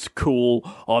 ho, that's cool,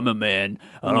 I'm a man,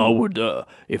 and I would,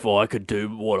 if I could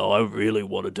do what I really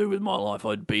want to do with my life,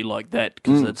 I'd be like that,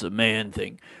 because that's a man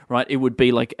thing, right? It would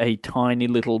be like a tiny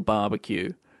little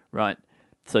barbecue, right?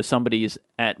 So somebody is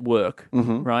at work,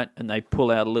 right, and they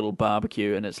pull out a little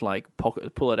barbecue, and it's like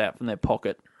pull it out from their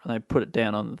pocket, and they put it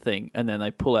down on the thing, and then they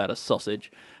pull out a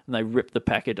sausage, and they rip the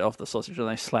packet off the sausage, and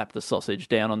they slap the sausage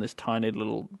down on this tiny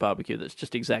little barbecue that's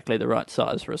just exactly the right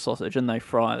size for a sausage, and they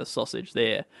fry the sausage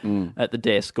there at the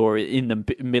desk or in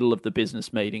the middle of the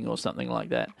business meeting or something like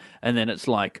that. And then it's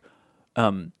like,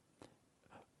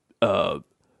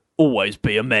 always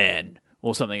be a man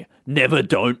or something. Never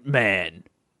don't man.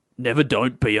 Never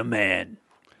don't be a man.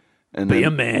 And be then,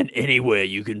 a man anywhere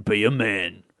you can be a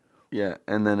man. Yeah,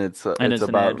 and then it's And it's it's an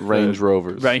about ad for Range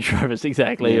Rovers. Range Rovers,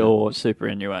 exactly, Yeah. or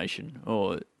superannuation,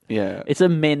 or Yeah. it's a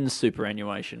men's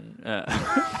superannuation.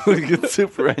 It's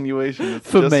superannuation. It's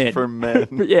For just men. for men.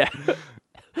 Yeah,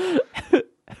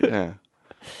 Yeah.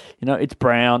 you know, it's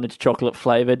brown, it's chocolate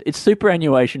flavored, it's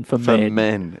superannuation for For men.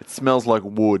 men. It smells like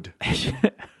wood.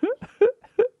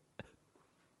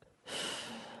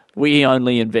 We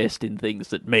only invest in things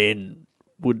that men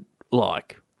would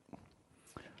like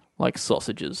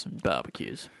sausages and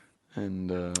barbecues,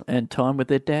 And and time with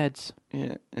their dads.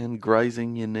 yeah, and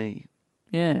grazing your knee.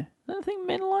 Yeah, I think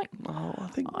men like. Oh, I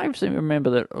think I seem to remember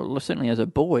that, certainly as a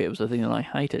boy, it was a thing that I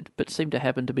hated, but seemed to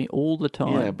happen to me all the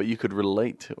time. yeah, but you could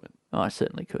relate to it. I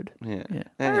certainly could. Yeah. Yeah,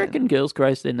 I And- reckon girls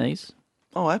graze their knees.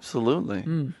 Oh,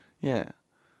 absolutely. Yeah.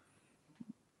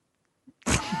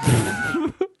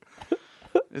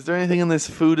 Is there anything in this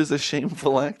food is a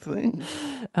shameful act thing?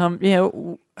 Yeah.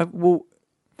 Well,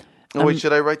 Oh, wait,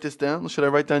 should I write this down? Should I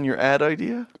write down your ad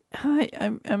idea?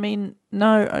 I mean,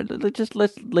 no.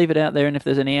 Let's leave it out there, and if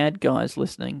there's any ad guys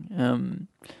listening,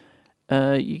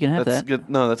 you can have That's that. good.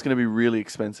 No, that's going to be really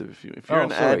expensive if you're an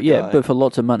sorry, ad yeah, guy. but for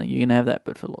lots of money, you can have that,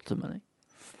 but for lots of money.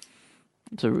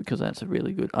 So because that's a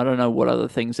really good. I don't know what other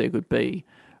things there could be,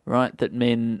 right? That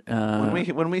men.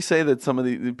 When we say that some of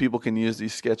the people can use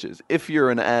these sketches, if you're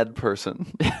an ad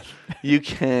person, you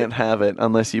can't have it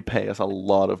unless you pay us a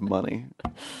lot of money.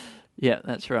 Yeah,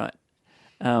 that's right.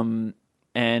 And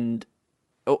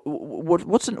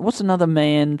what's another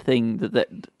man thing that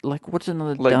like what's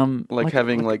another dumb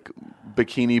having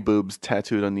bikini boobs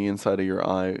tattooed on the inside of your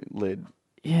eyelid.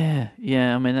 Yeah.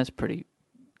 I mean that's pretty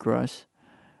gross.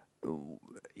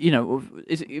 You know,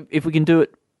 if we can do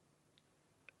it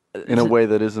In a way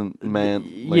that isn't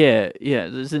yeah,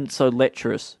 it isn't so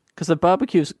lecherous because the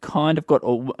barbecue's kind of got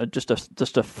just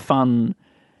a fun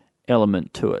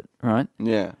element to it, right?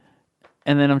 Yeah.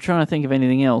 And then I'm trying to think of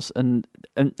anything else, and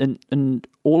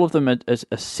all of them are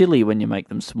silly when you make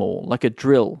them small, like a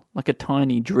drill, like a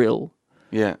tiny drill.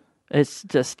 Yeah. It's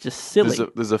just silly.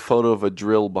 There's a photo of a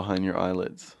drill behind your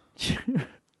eyelids.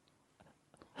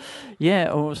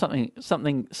 Yeah, or something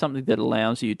that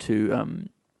allows you to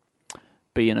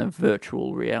be in a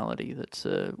virtual reality. That's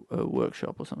a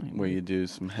workshop or something. Where you do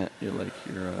some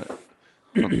you're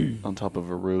on top of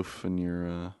a roof and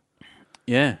you're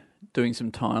doing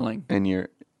some tiling. and you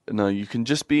can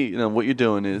just be what you're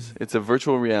doing is it's a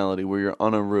virtual reality where you're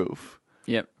on a roof,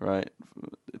 Yep. right,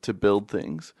 to build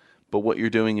things. But what you're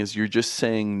doing is you're just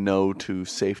saying no to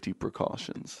safety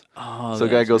precautions. Oh, So a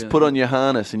guy that's goes, really put on your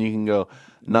harness, and you can go,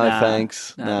 no, Nah,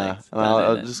 thanks, no, nah. thanks.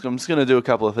 I'm just gonna do a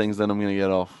couple of things, then I'm gonna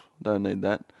get off. Don't need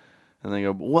that. And they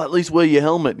go, well, at least wear your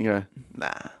helmet. And you go,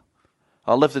 nah,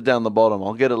 I'll lift it down the bottom.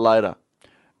 I'll get it later.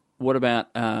 What about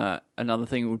another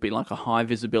thing would be like a high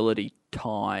visibility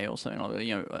tie or something like that?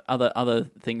 You know, other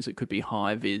things that could be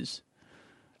high vis.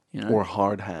 You know, Or a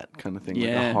hard hat kind of thing, like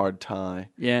Yeah. a hard tie.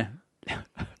 yeah,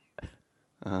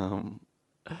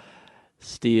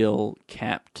 steel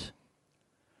capped.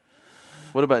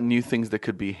 What about new things that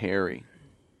could be hairy?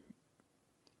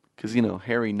 Because,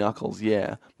 hairy knuckles,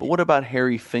 yeah. But what about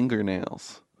hairy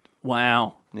fingernails?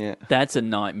 Wow, Yeah. that's a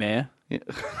nightmare. Yeah.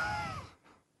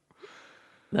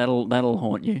 That'll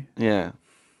haunt you. Yeah.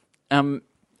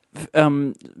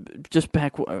 Just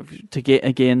back to get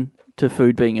again to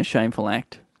food being a shameful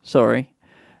act. Sorry.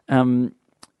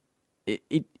 If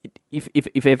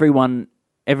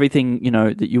everything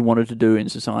that you wanted to do in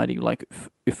society, like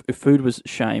if food was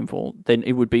shameful, then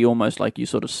it would be almost like you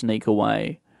sort of sneak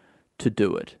away to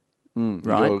do it,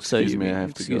 right? Go, excuse me, I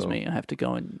have to go. I have to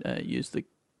go and use the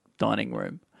dining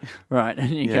room, right? And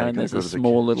you Yeah, go I and gotta there's go a to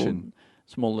the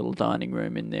small little dining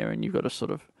room in there, and you've got to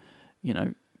sort of,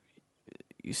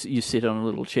 you sit on a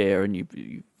little chair and you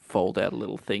fold out a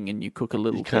little thing and you cook a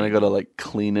little. You kind of thing. got to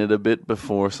clean it a bit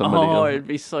before somebody Oh, else. it'd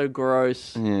be so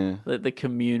gross. Yeah. The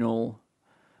communal.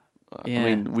 Yeah.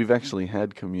 I mean, we've actually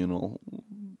had communal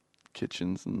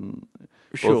kitchens and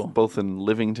Sure. both in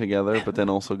living together, but then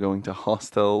also going to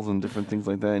hostels and different things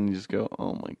like that. And you just go,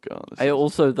 oh my God.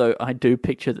 I do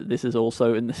picture that this is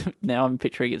also now I'm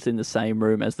picturing it's in the same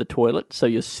room as the toilet. So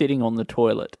you're sitting on the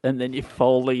toilet and then you're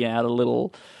folding out a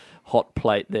little hot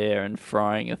plate there and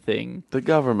frying a thing. The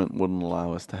government wouldn't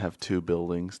allow us to have two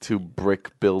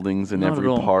brick buildings in Not every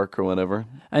at all. park or whatever.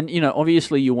 And,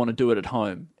 obviously you want to do it at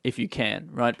home if you can,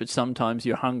 right? But sometimes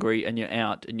you're hungry and you're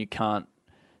out and you can't.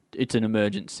 It's an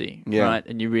emergency, right?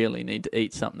 And you really need to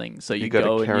eat something, so you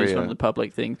go and use one of the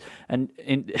public things. And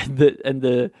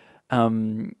the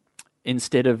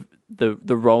instead of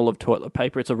the roll of toilet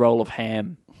paper, it's a roll of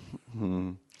ham.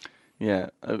 Yeah,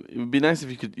 it would be nice if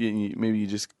you could maybe you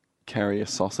just carry a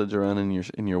sausage around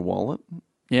in your wallet.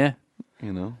 Yeah,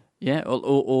 Yeah,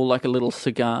 or like a little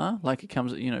cigar, like it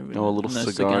comes, a little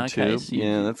cigar tube. Case.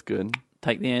 Yeah, that's good.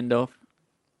 Take the end off,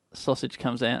 sausage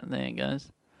comes out, and there it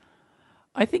goes.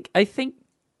 I think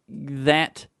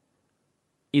that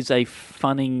is a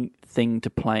funny thing to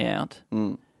play out.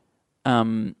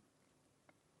 And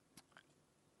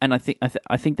I think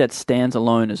that stands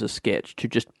alone as a sketch to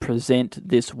just present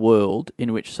this world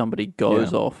in which somebody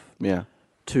goes off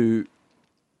to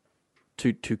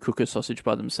cook a sausage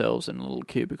by themselves in a little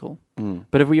cubicle.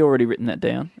 But have we already written that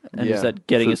down? And is that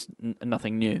getting us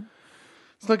nothing new?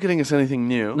 It's not getting us anything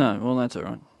new. No, well, that's all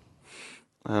right.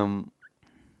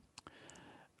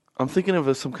 I'm thinking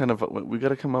of some kind of... we got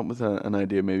to come up with an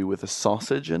idea maybe with a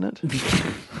sausage in it.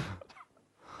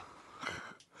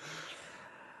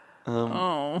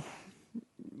 Well,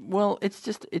 it's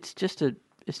just the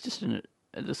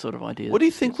sort of idea. What do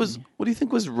you think was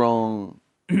wrong?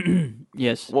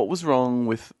 Yes. What was wrong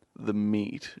with the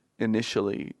meat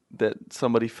initially that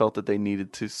somebody felt that they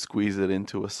needed to squeeze it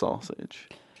into a sausage?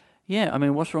 Yeah, I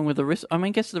mean, what's wrong with the rissole? I mean,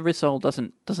 I guess the rissole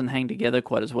doesn't hang together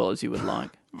quite as well as you would like.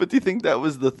 But do you think that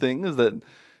was the thing? Is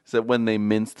that when they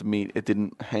minced meat, it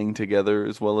didn't hang together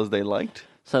as well as they liked?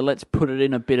 So let's put it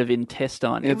in a bit of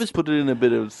intestine. Let's put it in a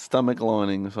bit of stomach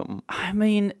lining or something. I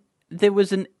mean, there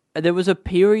was a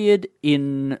period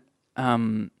in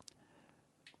the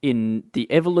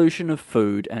evolution of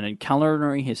food and in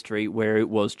culinary history where it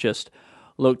was just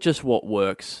what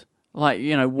works. Like,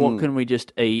 what can we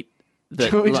just eat?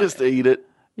 Can we just eat it?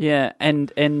 Yeah,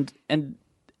 and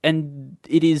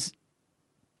it is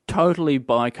totally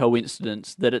by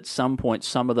coincidence that at some point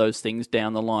some of those things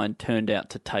down the line turned out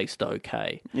to taste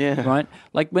okay. Yeah. Right?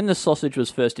 Like when the sausage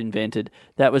was first invented,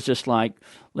 that was just like,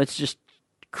 let's just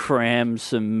cram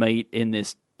some meat in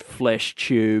this flesh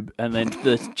tube and then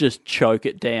just choke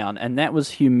it down. And that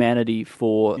was humanity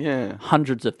for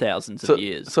hundreds of thousands of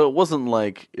years. So it wasn't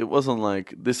like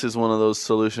this is one of those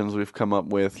solutions we've come up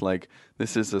with, like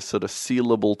this is a sort of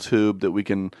sealable tube that we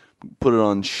can put it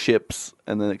on ships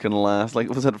and then it can last. Like,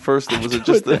 was it first? Was it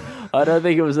just I don't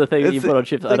think it was the thing that you put on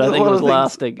ships. I don't think it was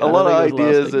lasting. A lot of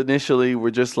ideas initially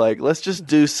were just like, let's just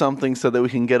do something so that we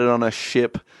can get it on a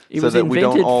ship so that we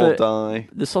don't all die.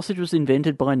 The sausage was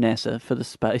invented by NASA for the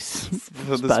space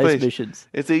missions.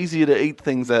 It's easier to eat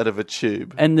things out of a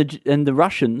tube. And the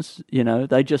Russians,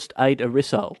 they just ate a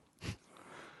rissole.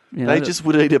 They just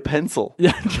would eat a pencil.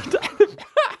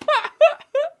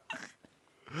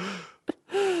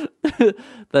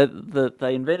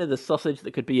 They invented the sausage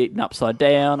that could be eaten upside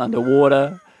down,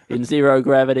 underwater, in zero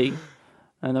gravity.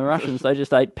 And the Russians, they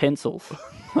just ate pencils.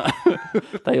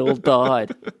 They all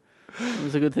died. It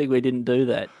was a good thing we didn't do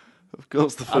that. Of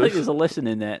course, I think there's a lesson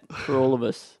in that for all of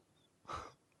us.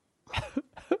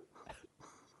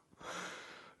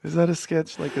 Is that a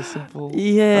sketch, like a simple...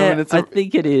 Yeah, I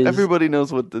think it is. Everybody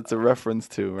knows what it's a reference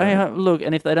to, right? Hey, look,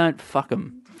 and if they don't, fuck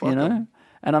them, you know? 'em.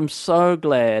 And I'm so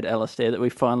glad, Alistair, that we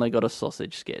finally got a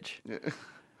sausage sketch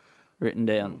written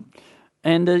down.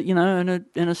 And, and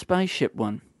a spaceship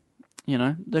one.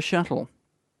 The shuttle.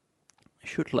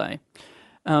 Shuttle.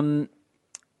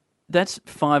 That's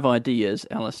 5 ideas,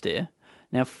 Alistair.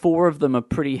 Now, 4 of them are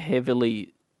pretty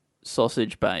heavily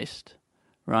sausage-based,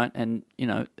 right? And,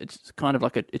 it's kind of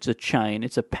like it's a chain.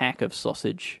 It's a pack of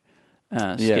sausage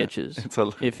sketches,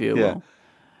 if you will.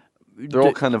 They're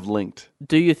all kind of linked.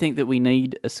 Do you think that we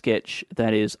need a sketch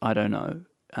that is, I don't know,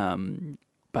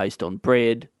 based on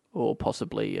bread or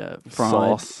possibly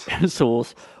fried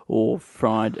sauce or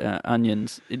fried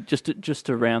onions, just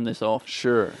to round this off?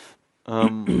 Sure.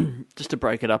 Just to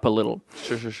break it up a little.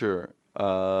 Sure.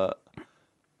 I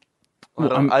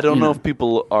don't know if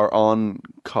people are on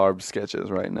carb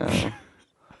sketches right now.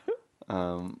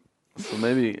 So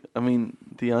maybe,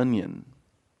 the onion,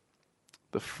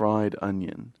 the fried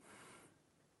onion.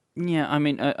 Yeah, I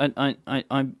may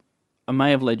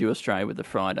have led you astray with the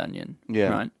fried onion.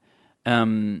 Yeah.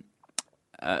 Right.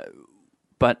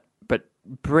 But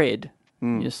bread,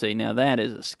 you see, now that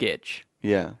is a sketch.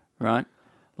 Yeah. Right.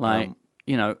 Like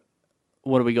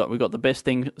what do we got? We got the best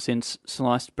thing since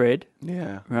sliced bread.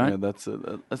 Yeah. Right. Yeah, that's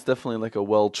definitely like a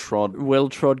well trod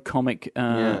comic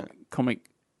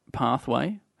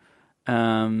pathway.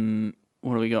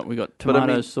 What do we got? We got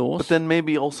tomato sauce. But then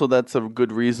maybe also that's a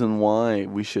good reason why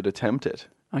we should attempt it.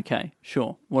 Okay,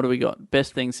 sure. What do we got?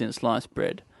 Best thing since sliced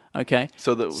bread. Okay.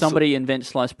 Somebody invents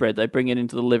sliced bread. They bring it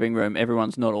into the living room.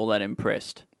 Everyone's not all that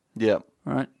impressed. Yeah.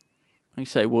 Right. You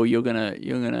say, well, you're gonna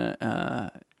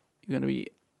be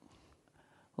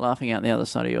laughing out the other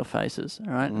side of your faces.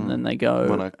 All right. And then they go. I'm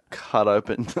gonna cut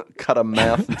a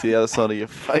mouth into the other side of your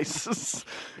faces.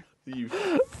 You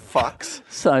fucks.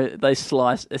 So they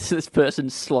slice. This person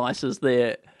slices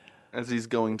their as he's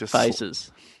going to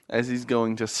faces. As he's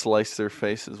going to slice their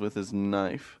faces with his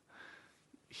knife,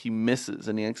 he misses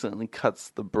and he accidentally cuts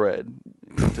the bread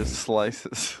into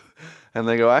slices. And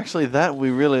they go, actually, that we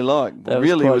really like.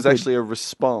 Really, it was actually a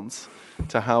response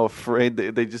to how afraid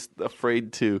they just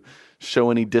afraid to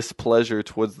show any displeasure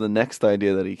towards the next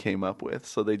idea that he came up with.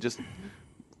 So they just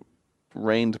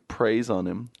rained praise on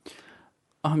him.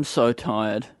 I'm so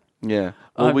tired. Yeah.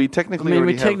 Well, we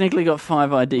technically got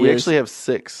 5 ideas. We actually have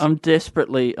 6. I'm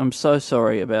so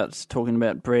sorry about talking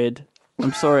about bread.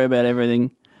 I'm sorry about everything.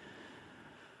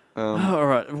 All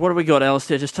right. What do we got,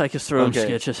 Alistair? Just take us through them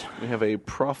sketches. We have a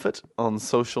prophet on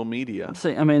social media.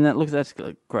 See, I mean, that's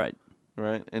great.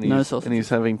 Right? And he's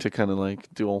having to kind of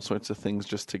like do all sorts of things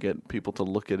just to get people to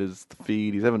look at his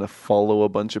feed. He's having to follow a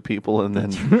bunch of people and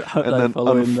then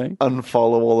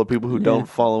unfollow all the people who don't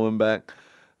follow him back.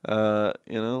 All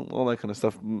that kind of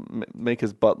stuff. Make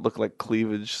his butt look like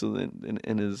cleavage, so that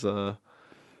in his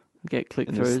get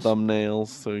click-throughs, his thumbnails,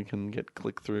 so he can get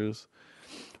click-throughs.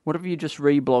 What if you just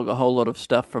reblog a whole lot of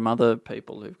stuff from other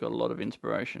people who've got a lot of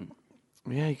inspiration?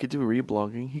 Yeah, he could do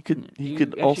reblogging. He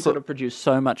could also produce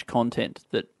so much content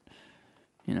that,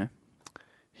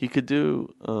 He could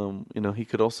do, he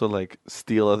could also like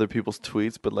steal other people's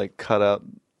tweets, but like cut out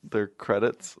their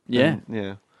credits. Yeah,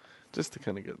 just to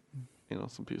kind of get.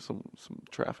 Some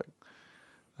traffic.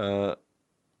 Then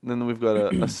we've got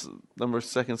a number of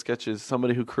second sketches.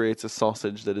 Somebody who creates a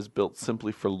sausage that is built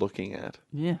simply for looking at.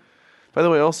 Yeah. By the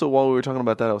way, also while we were talking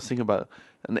about that, I was thinking about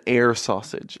an air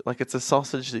sausage. Like it's a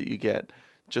sausage that you get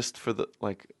just for the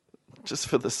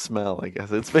smell. I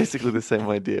guess it's basically the same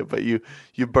idea, but you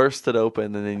burst it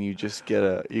open and then you just get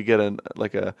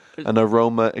an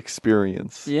aroma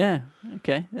experience. Yeah.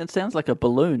 Okay. That sounds like a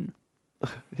balloon.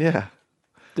 Yeah.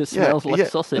 That smells like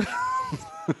sausage.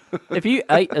 If you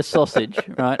ate a sausage,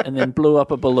 right, and then blew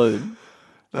up a balloon,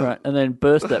 right, and then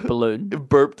burst that balloon. It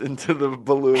burped into the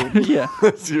balloon. Yeah.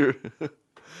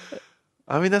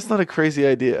 I mean, that's not a crazy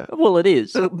idea. Well, it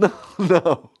is.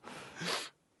 No.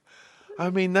 I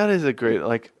mean, that is a great,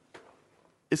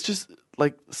 it's just,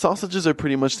 sausages are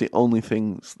pretty much the only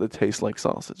things that taste like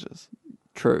sausages.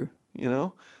 True.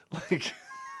 Alistair,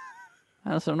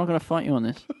 I'm not going to fight you on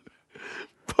this.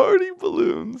 Party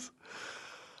balloons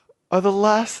are the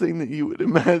last thing that you would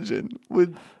imagine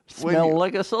would smell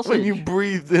like a sausage when you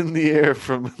breathed in the air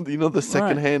from the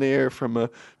secondhand air from a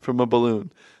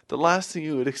balloon. The last thing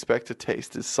you would expect to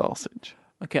taste is sausage.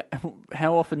 Okay,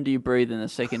 how often do you breathe in the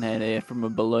secondhand air from a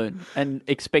balloon and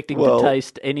expecting to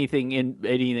taste anything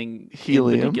helium,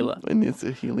 in particular? And it's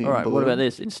a helium. All right, balloon. What about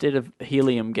this? Instead of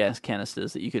helium gas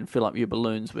canisters that you can fill up your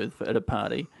balloons with at a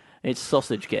party, it's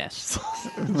sausage gas,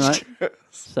 right?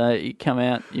 So you come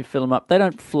out, you fill them up. They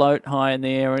don't float high in the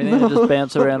air or anything. They just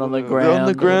bounce around on the ground. They're on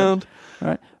the ground.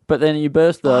 Right. But then you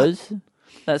burst those.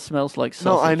 That smells like sausage.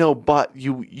 No, I know, but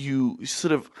you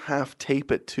sort of half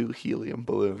tape it to helium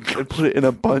balloons and put it in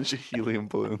a bunch of helium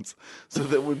balloons so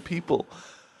that when people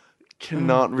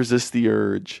cannot resist the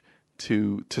urge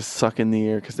to suck in the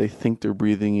air because they think they're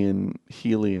breathing in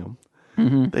helium,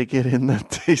 they get in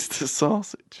that taste of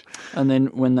sausage. And then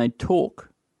when they talk,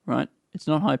 right, it's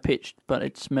not high-pitched, but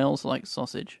it smells like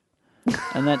sausage.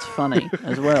 And that's funny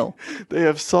as well. They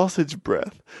have sausage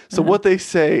breath. So what they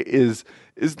say is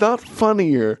not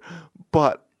funnier,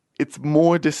 but it's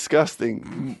more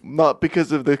disgusting, not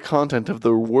because of the content of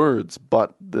the words,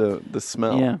 but the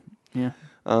smell. Yeah.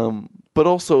 But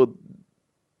also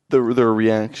their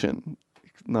reaction,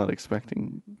 not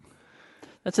expecting.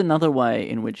 That's another way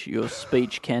in which your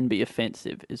speech can be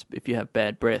offensive, is if you have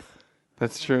bad breath.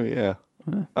 That's true, yeah.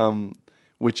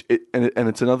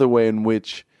 It's another way in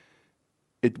which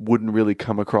it wouldn't really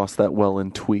come across that well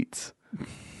in tweets.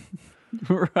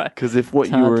 Right. Because if what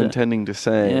you were intending to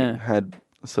say had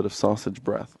a sort of sausage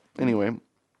breath. Anyway,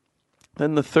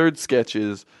 then the third sketch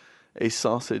is a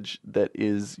sausage that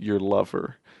is your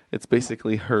lover. It's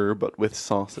basically her, but with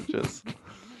sausages.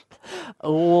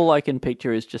 All I can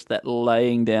picture is just that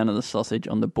laying down of the sausage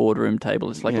on the boardroom table.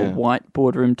 It's like a white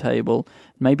boardroom table.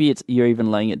 Maybe you're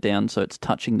even laying it down so it's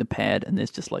touching the pad, and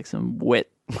there's just like some wet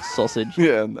sausage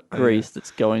grease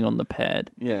that's going on the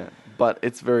pad. Yeah, but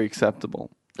it's very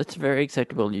acceptable. It's very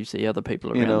acceptable. You see other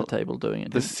people around the table doing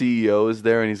it. The CEO is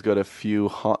there, and he's got a few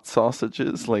hot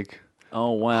sausages, like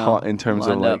hot in terms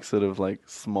of like sort of like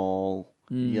small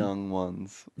young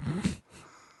ones.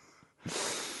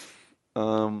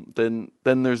 Then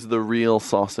there's the real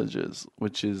sausages,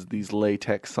 which is these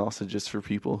latex sausages for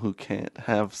people who can't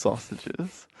have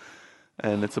sausages,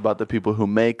 and it's about the people who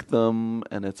make them,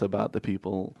 and it's about the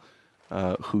people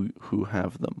who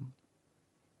have them,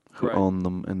 who own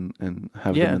them and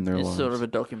have them in their lives. Yeah, it's sort of a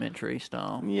documentary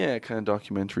style. Yeah, kind of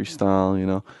documentary style, you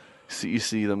know. So you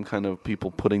see them kind of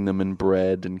people putting them in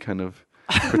bread and kind of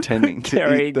pretending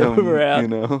to eat them around. You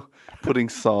know, putting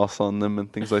sauce on them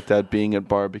and things like that, being at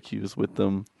barbecues with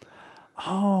them.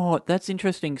 Oh, that's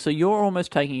interesting. So you're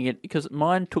almost taking it, because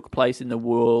mine took place in the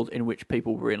world in which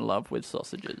people were in love with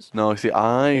sausages. No, see,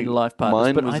 in life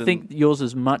partners, but I think yours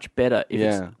is much better if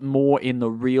it's more in the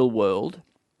real world,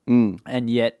 and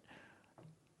yet.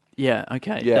 Yeah.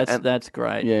 Okay. Yeah, that's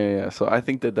great. Yeah. So I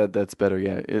think that's better.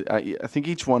 Yeah. I think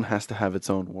each one has to have its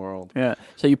own world. Yeah.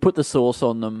 So you put the sauce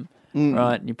on them,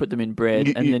 right? And you put them in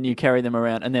bread, and then you carry them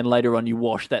around, and then later on you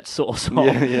wash that sauce off.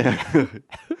 Yeah.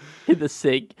 In the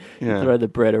sink, throw the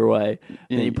bread away,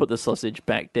 and then you put the sausage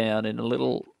back down in a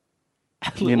little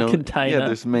container. Yeah,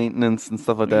 there's maintenance and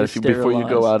stuff like that. Before you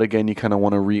go out again, you kind of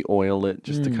want to re-oil it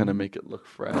just to kind of make it look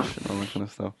fresh and all that kind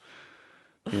of stuff.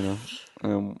 You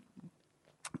know.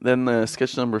 Then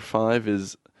sketch number 5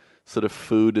 is sort of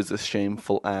food is a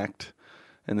shameful act,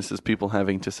 and this is people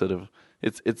having to sort of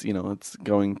it's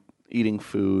eating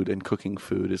food and cooking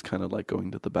food is kind of like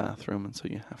going to the bathroom, and so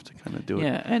you have to kind of do it.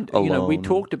 Yeah, and alone. We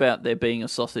talked about there being a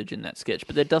sausage in that sketch,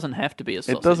 but there doesn't have to be a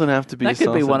sausage. It doesn't have to be. That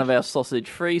could be one of our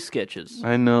sausage-free sketches.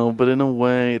 I know, but in a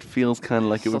way, it feels kind of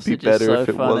like it would be better if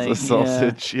it was a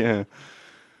sausage. Yeah.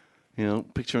 You know,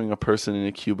 picturing a person in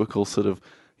a cubicle, sort of.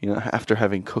 You know, after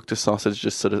having cooked a sausage,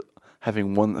 just sort of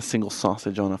having a single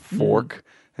sausage on a fork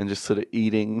and just sort of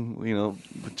eating, you know,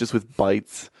 just with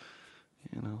bites.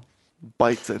 You know,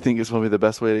 bites, I think, is probably the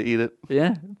best way to eat it.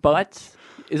 Yeah, bites?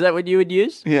 Is that what you would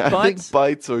use? Yeah, bites? I think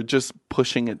bites or just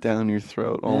pushing it down your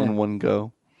throat all in one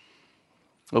go.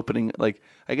 Opening, like,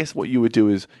 I guess what you would do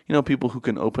is, you know, people who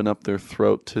can open up their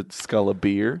throat to scull a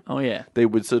beer. Oh, yeah. They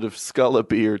would sort of scull a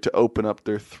beer to open up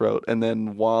their throat, and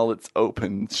then while it's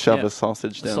open, shove a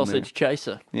sausage down sausage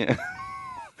chaser. Yeah.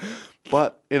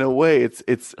 But in a way,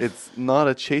 it's not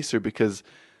a chaser because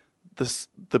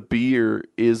the beer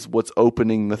is what's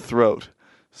opening the throat.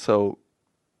 So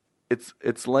it's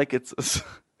like it's...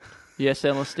 Yes,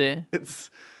 Alistair? It's,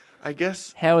 I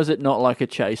guess... How is it not like a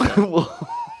chaser?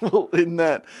 Well, in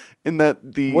that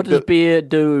what does beer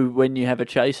do when you have a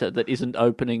chaser that isn't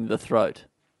opening the throat?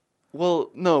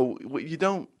 Well, no, you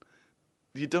don't.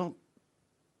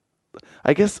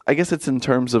 I guess it's in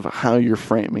terms of how you're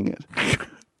framing it.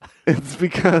 It's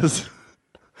because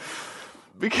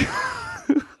the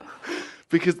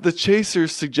chaser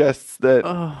suggests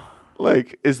that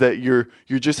is that you're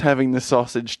just having the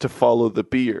sausage to follow the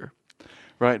beer,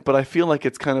 right? But I feel like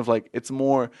it's kind of like it's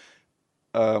more.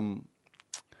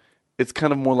 It's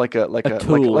kind of more like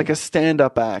a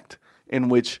stand-up act in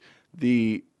which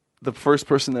the first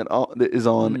person that is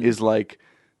on is like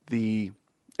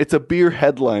it's a beer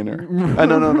headliner.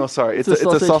 No, sorry, it's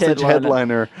a sausage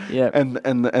headliner. Yeah, and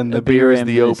the beer is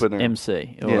the opener.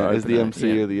 MC. Is the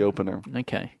MC or the opener.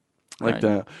 Okay, like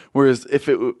that. Whereas if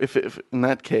in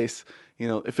that case, you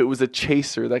know, if it was a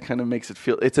chaser, that kind of makes it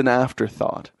feel it's an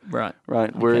afterthought. Right.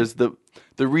 Okay. Whereas the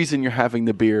reason you're having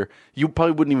the beer, you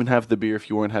probably wouldn't even have the beer if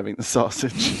you weren't having the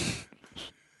sausage.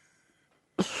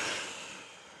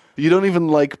 You don't even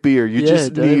like beer. You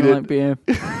just need it. Like beer.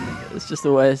 It's just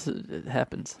the way it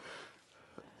happens.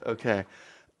 Okay.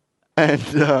 And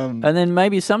then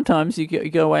maybe sometimes you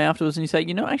go away afterwards and you say,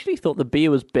 I actually thought the beer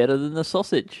was better than the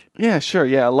sausage. Yeah, sure.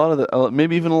 Yeah, a lot of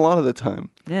maybe even a lot of the time.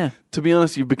 Yeah. To be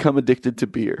honest, you've become addicted to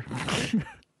beer.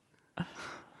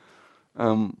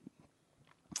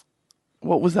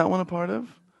 What was that one a part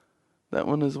of? That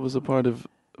one was a part of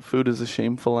Food is a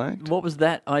Shameful Act. What was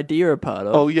that idea a part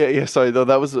of? Oh, yeah. Sorry, though.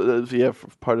 That was,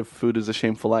 part of Food is a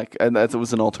Shameful Act. And that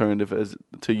was an alternative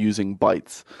to using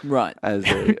bites. Right. As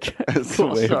a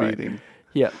way of eating.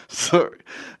 Yeah. Sorry.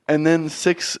 And then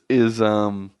 6 is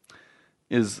the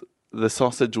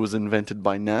sausage was invented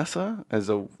by NASA as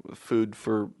a food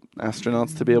for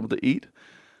astronauts to be able to eat.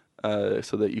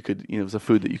 so that you could, it was a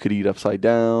food that you could eat upside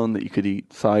down, that you could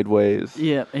eat sideways.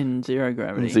 Yeah, in zero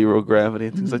gravity. In zero gravity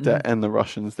and things like that. And the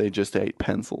Russians, they just ate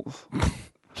pencils.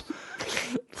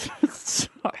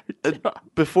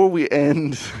 Before we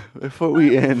end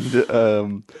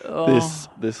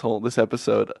this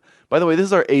episode. By the way, this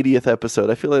is our 80th episode.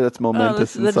 I feel like that's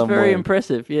momentous in some way. That's very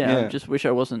impressive. Yeah, I just wish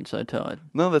I wasn't so tired.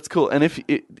 No, that's cool. And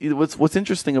what's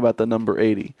interesting about the number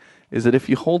 80 is that if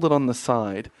you hold it on the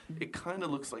side, it kind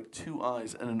of looks like two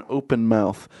eyes and an open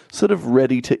mouth, sort of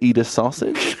ready to eat a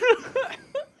sausage.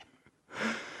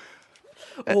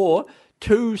 Or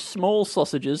two small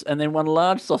sausages and then one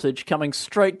large sausage coming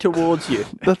straight towards you.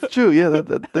 That's true. Yeah,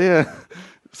 yeah.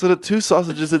 So the two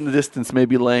sausages in the distance may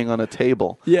be laying on a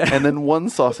table. Yeah. And then one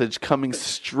sausage coming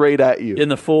straight at you. In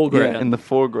the foreground. Yeah, in the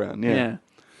foreground, yeah.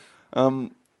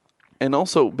 And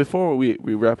also, before we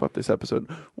wrap up this episode,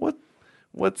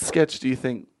 what sketch do you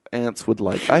think ants would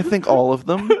like? I think all of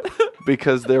them,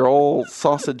 because they're all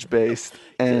sausage-based.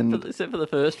 Except for the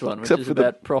first one, which is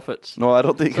about profits. No, I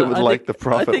don't think it would like the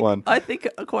profit one. I think,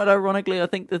 quite ironically, I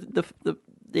think that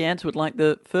the ants would like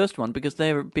the first one because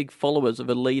they're big followers of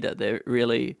a leader. They're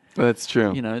really... That's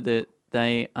true.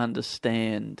 They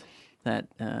understand that,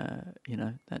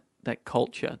 that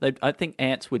culture. I think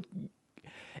ants would...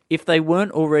 If they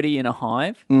weren't already in a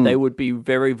hive, they would be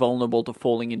very vulnerable to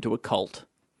falling into a cult.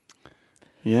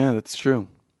 Yeah, that's true.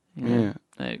 Yeah.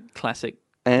 Classic...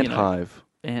 Ant hive.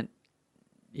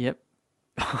 Yep.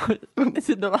 Is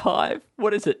it not a hive?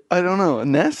 What is it? I don't know. A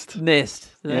nest? Nest.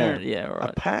 Yeah, all right.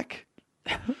 A pack?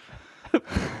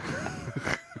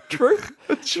 Troop?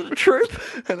 Troop?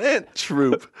 An ant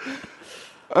troop.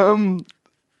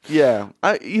 Yeah.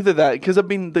 Either that, because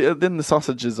then the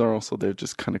sausages are also, they're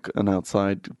just kind of an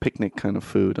outside picnic kind of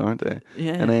food, aren't they?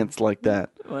 Yeah. And ants like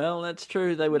that. Well, that's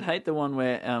true. They would hate the one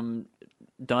where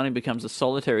dining becomes a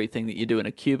solitary thing that you do in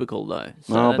a cubicle, though.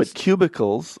 So but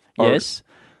cubicles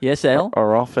Yes, Al?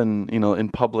 are often, in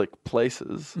public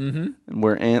places and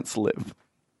where ants live.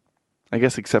 I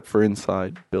guess except for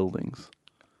inside buildings.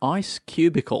 Ice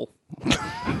cubicle.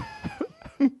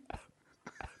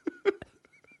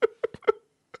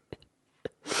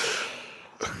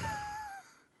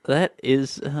 That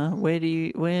is where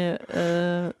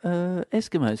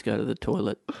Eskimos go to the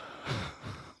toilet.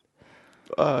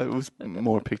 It was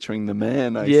more picturing the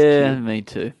man. Yeah, me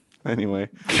too. Anyway.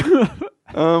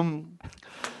 All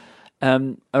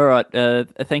right.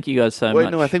 Thank you guys so much.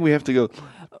 Wait, no, I think we have to go.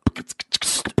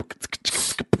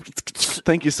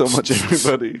 Thank you so much,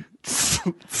 everybody.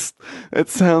 It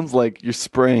sounds like you're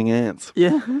spraying ants.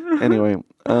 Yeah. Anyway,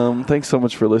 thanks so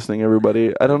much for listening,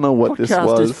 everybody. I don't know what this was.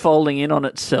 Podcast is folding in on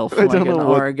itself like an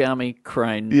origami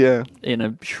crane in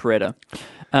a shredder.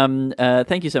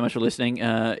 Thank you so much for listening. We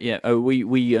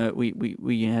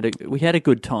had a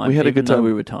good time. We had a good time.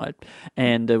 We were tired,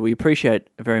 and we appreciate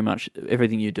very much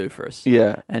everything you do for us.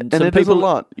 Yeah, and it is a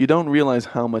lot. You don't realize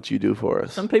how much you do for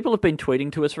us. Some people have been tweeting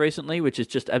to us recently, which is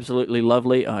just absolutely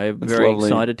lovely. I'm very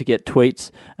excited to get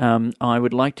tweets. I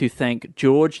would like to thank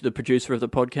George, the producer of the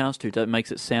podcast, who makes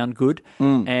it sound good,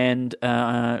 and.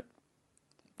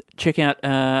 Check out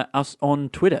us on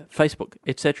Twitter, Facebook,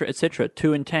 etc.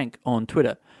 Two in Tank on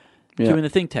Twitter. Two in the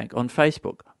Think Tank on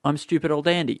Facebook. I'm Stupid Old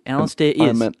Andy. Alistair is.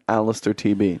 I'm at Alistair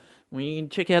TB. We can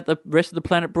check out the rest of the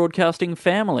Planet Broadcasting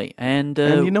family. And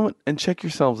you know what? And check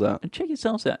yourselves out.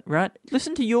 Right?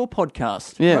 Listen to your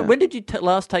podcast. Yeah. Right? When did you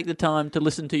last take the time to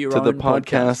listen to your own podcast? To the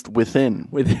podcast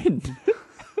Within.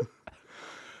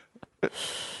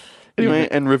 Anyway,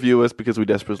 and review us because we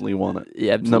desperately want it.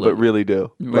 Yeah, absolutely. No, but really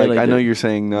do. I know you're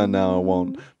saying, no, I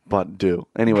won't, but do.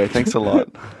 Anyway, thanks a lot.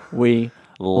 We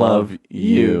love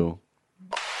you.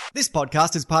 This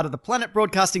podcast is part of the Planet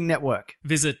Broadcasting Network.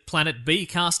 Visit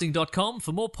planetbcasting.com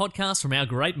for more podcasts from our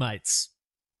great mates.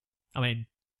 I mean,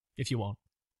 if you want.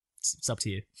 It's up to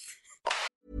you.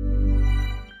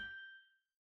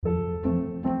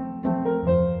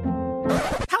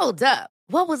 Hold up.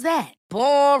 What was that?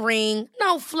 Boring.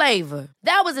 No flavor.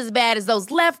 That was as bad as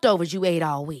those leftovers you ate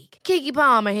all week. Keke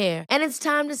Palmer here. And it's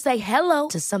time to say hello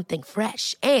to something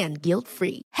fresh and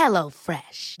guilt-free. Hello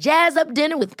Fresh. Jazz up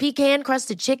dinner with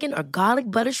pecan-crusted chicken or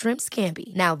garlic butter shrimp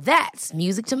scampi. Now that's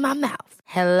music to my mouth.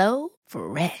 Hello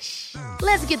Fresh.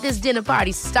 Let's get this dinner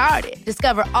party started.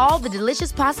 Discover all the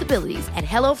delicious possibilities at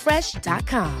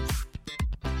HelloFresh.com.